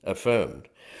affirmed?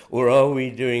 Or are we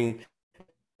doing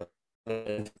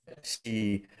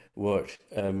see what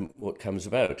comes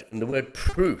about? And the word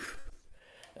proof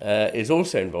is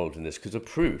also involved in this, because a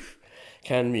proof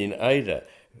can mean either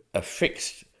a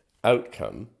fixed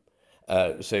outcome,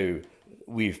 so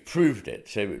we've proved it,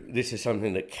 so this is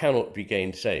something that cannot be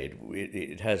gainsaid,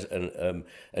 it has an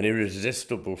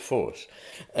irresistible force.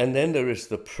 And then there is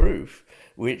the proof,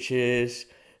 which is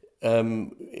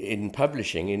in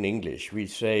publishing in English, we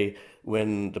say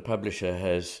when the publisher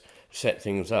has set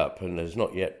things up and has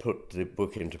not yet put the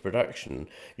book into production,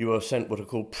 you are sent what are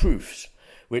called proofs,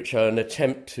 which are an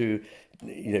attempt to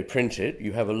print it,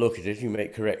 you have a look at it, you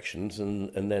make corrections,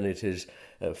 and then it is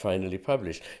finally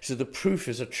published. So the proof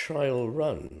is a trial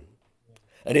run.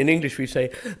 And in English we say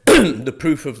the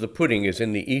proof of the pudding is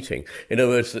in the eating. In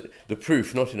other words, the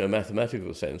proof, not in a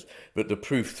mathematical sense, but the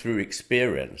proof through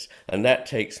experience. And that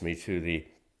takes me to the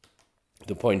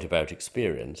point about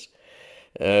experience,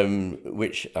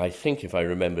 which I think, if I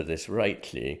remember this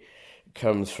rightly,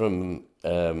 comes from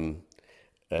an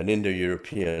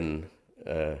Indo-European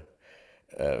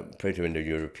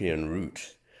Proto-Indo-European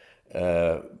root,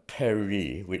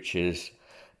 peri, which is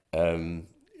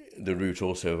the root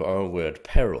also of our word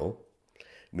peril,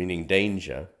 meaning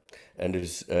danger, and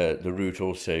is the root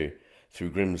also through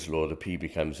Grimm's law, the P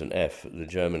becomes an F, the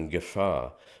German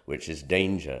Gefahr, which is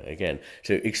danger again.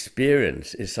 So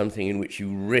experience is something in which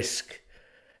you risk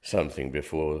something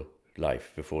before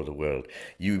life, before the world.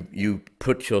 You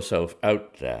put yourself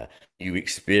out there, you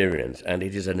experience, and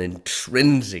it is an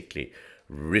intrinsically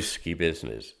risky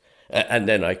business. And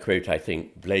then I quote, I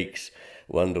think, Blake's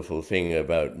wonderful thing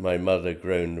about my mother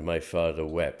groaned, my father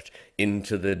wept,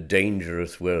 into the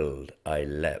dangerous world I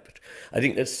leapt. I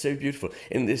think that's so beautiful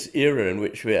in this era in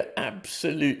which we're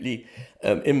absolutely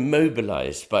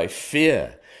immobilized by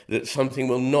fear that something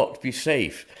will not be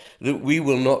safe, that we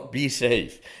will not be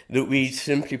safe, that we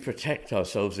simply protect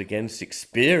ourselves against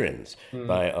experience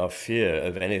by our fear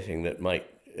of anything that might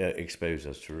expose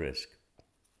us to risk.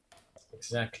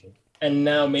 Exactly. And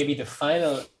now maybe the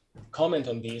final comment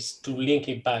on this, to link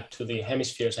it back to the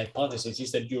hemispheres hypothesis,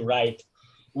 is that you write,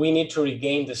 we need to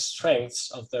regain the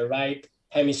strengths of the right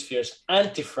hemisphere's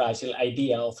anti-fragile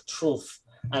idea of truth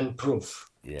and proof.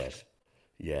 Yes.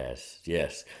 Yes,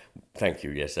 yes. Thank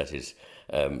you. Yes, that is,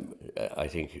 I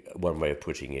think, one way of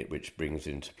putting it, which brings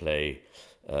into play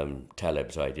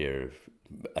Taleb's idea of,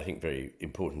 I think, very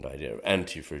important idea of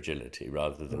anti-fragility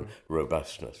rather than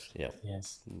robustness. Yeah.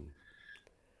 Yes.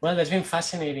 Well, that's been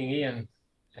fascinating, Ian.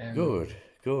 Good,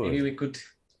 good. Maybe we could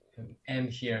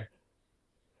end here.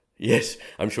 Yes,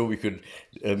 I'm sure we could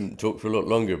talk for a lot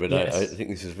longer, but Yes. I think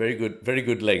this is very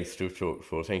good length to talk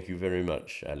for. Thank you very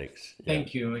much, Alex. Yeah.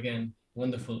 Thank you again.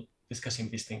 Wonderful discussing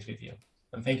these things with you.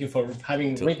 And thank you for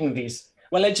having written this.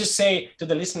 Well, let's just say to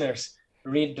the listeners,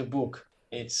 read the book.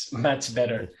 It's much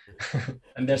better.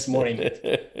 And there's more in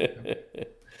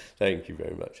it. Thank you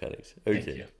very much, Alex. Okay.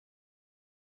 Thank you.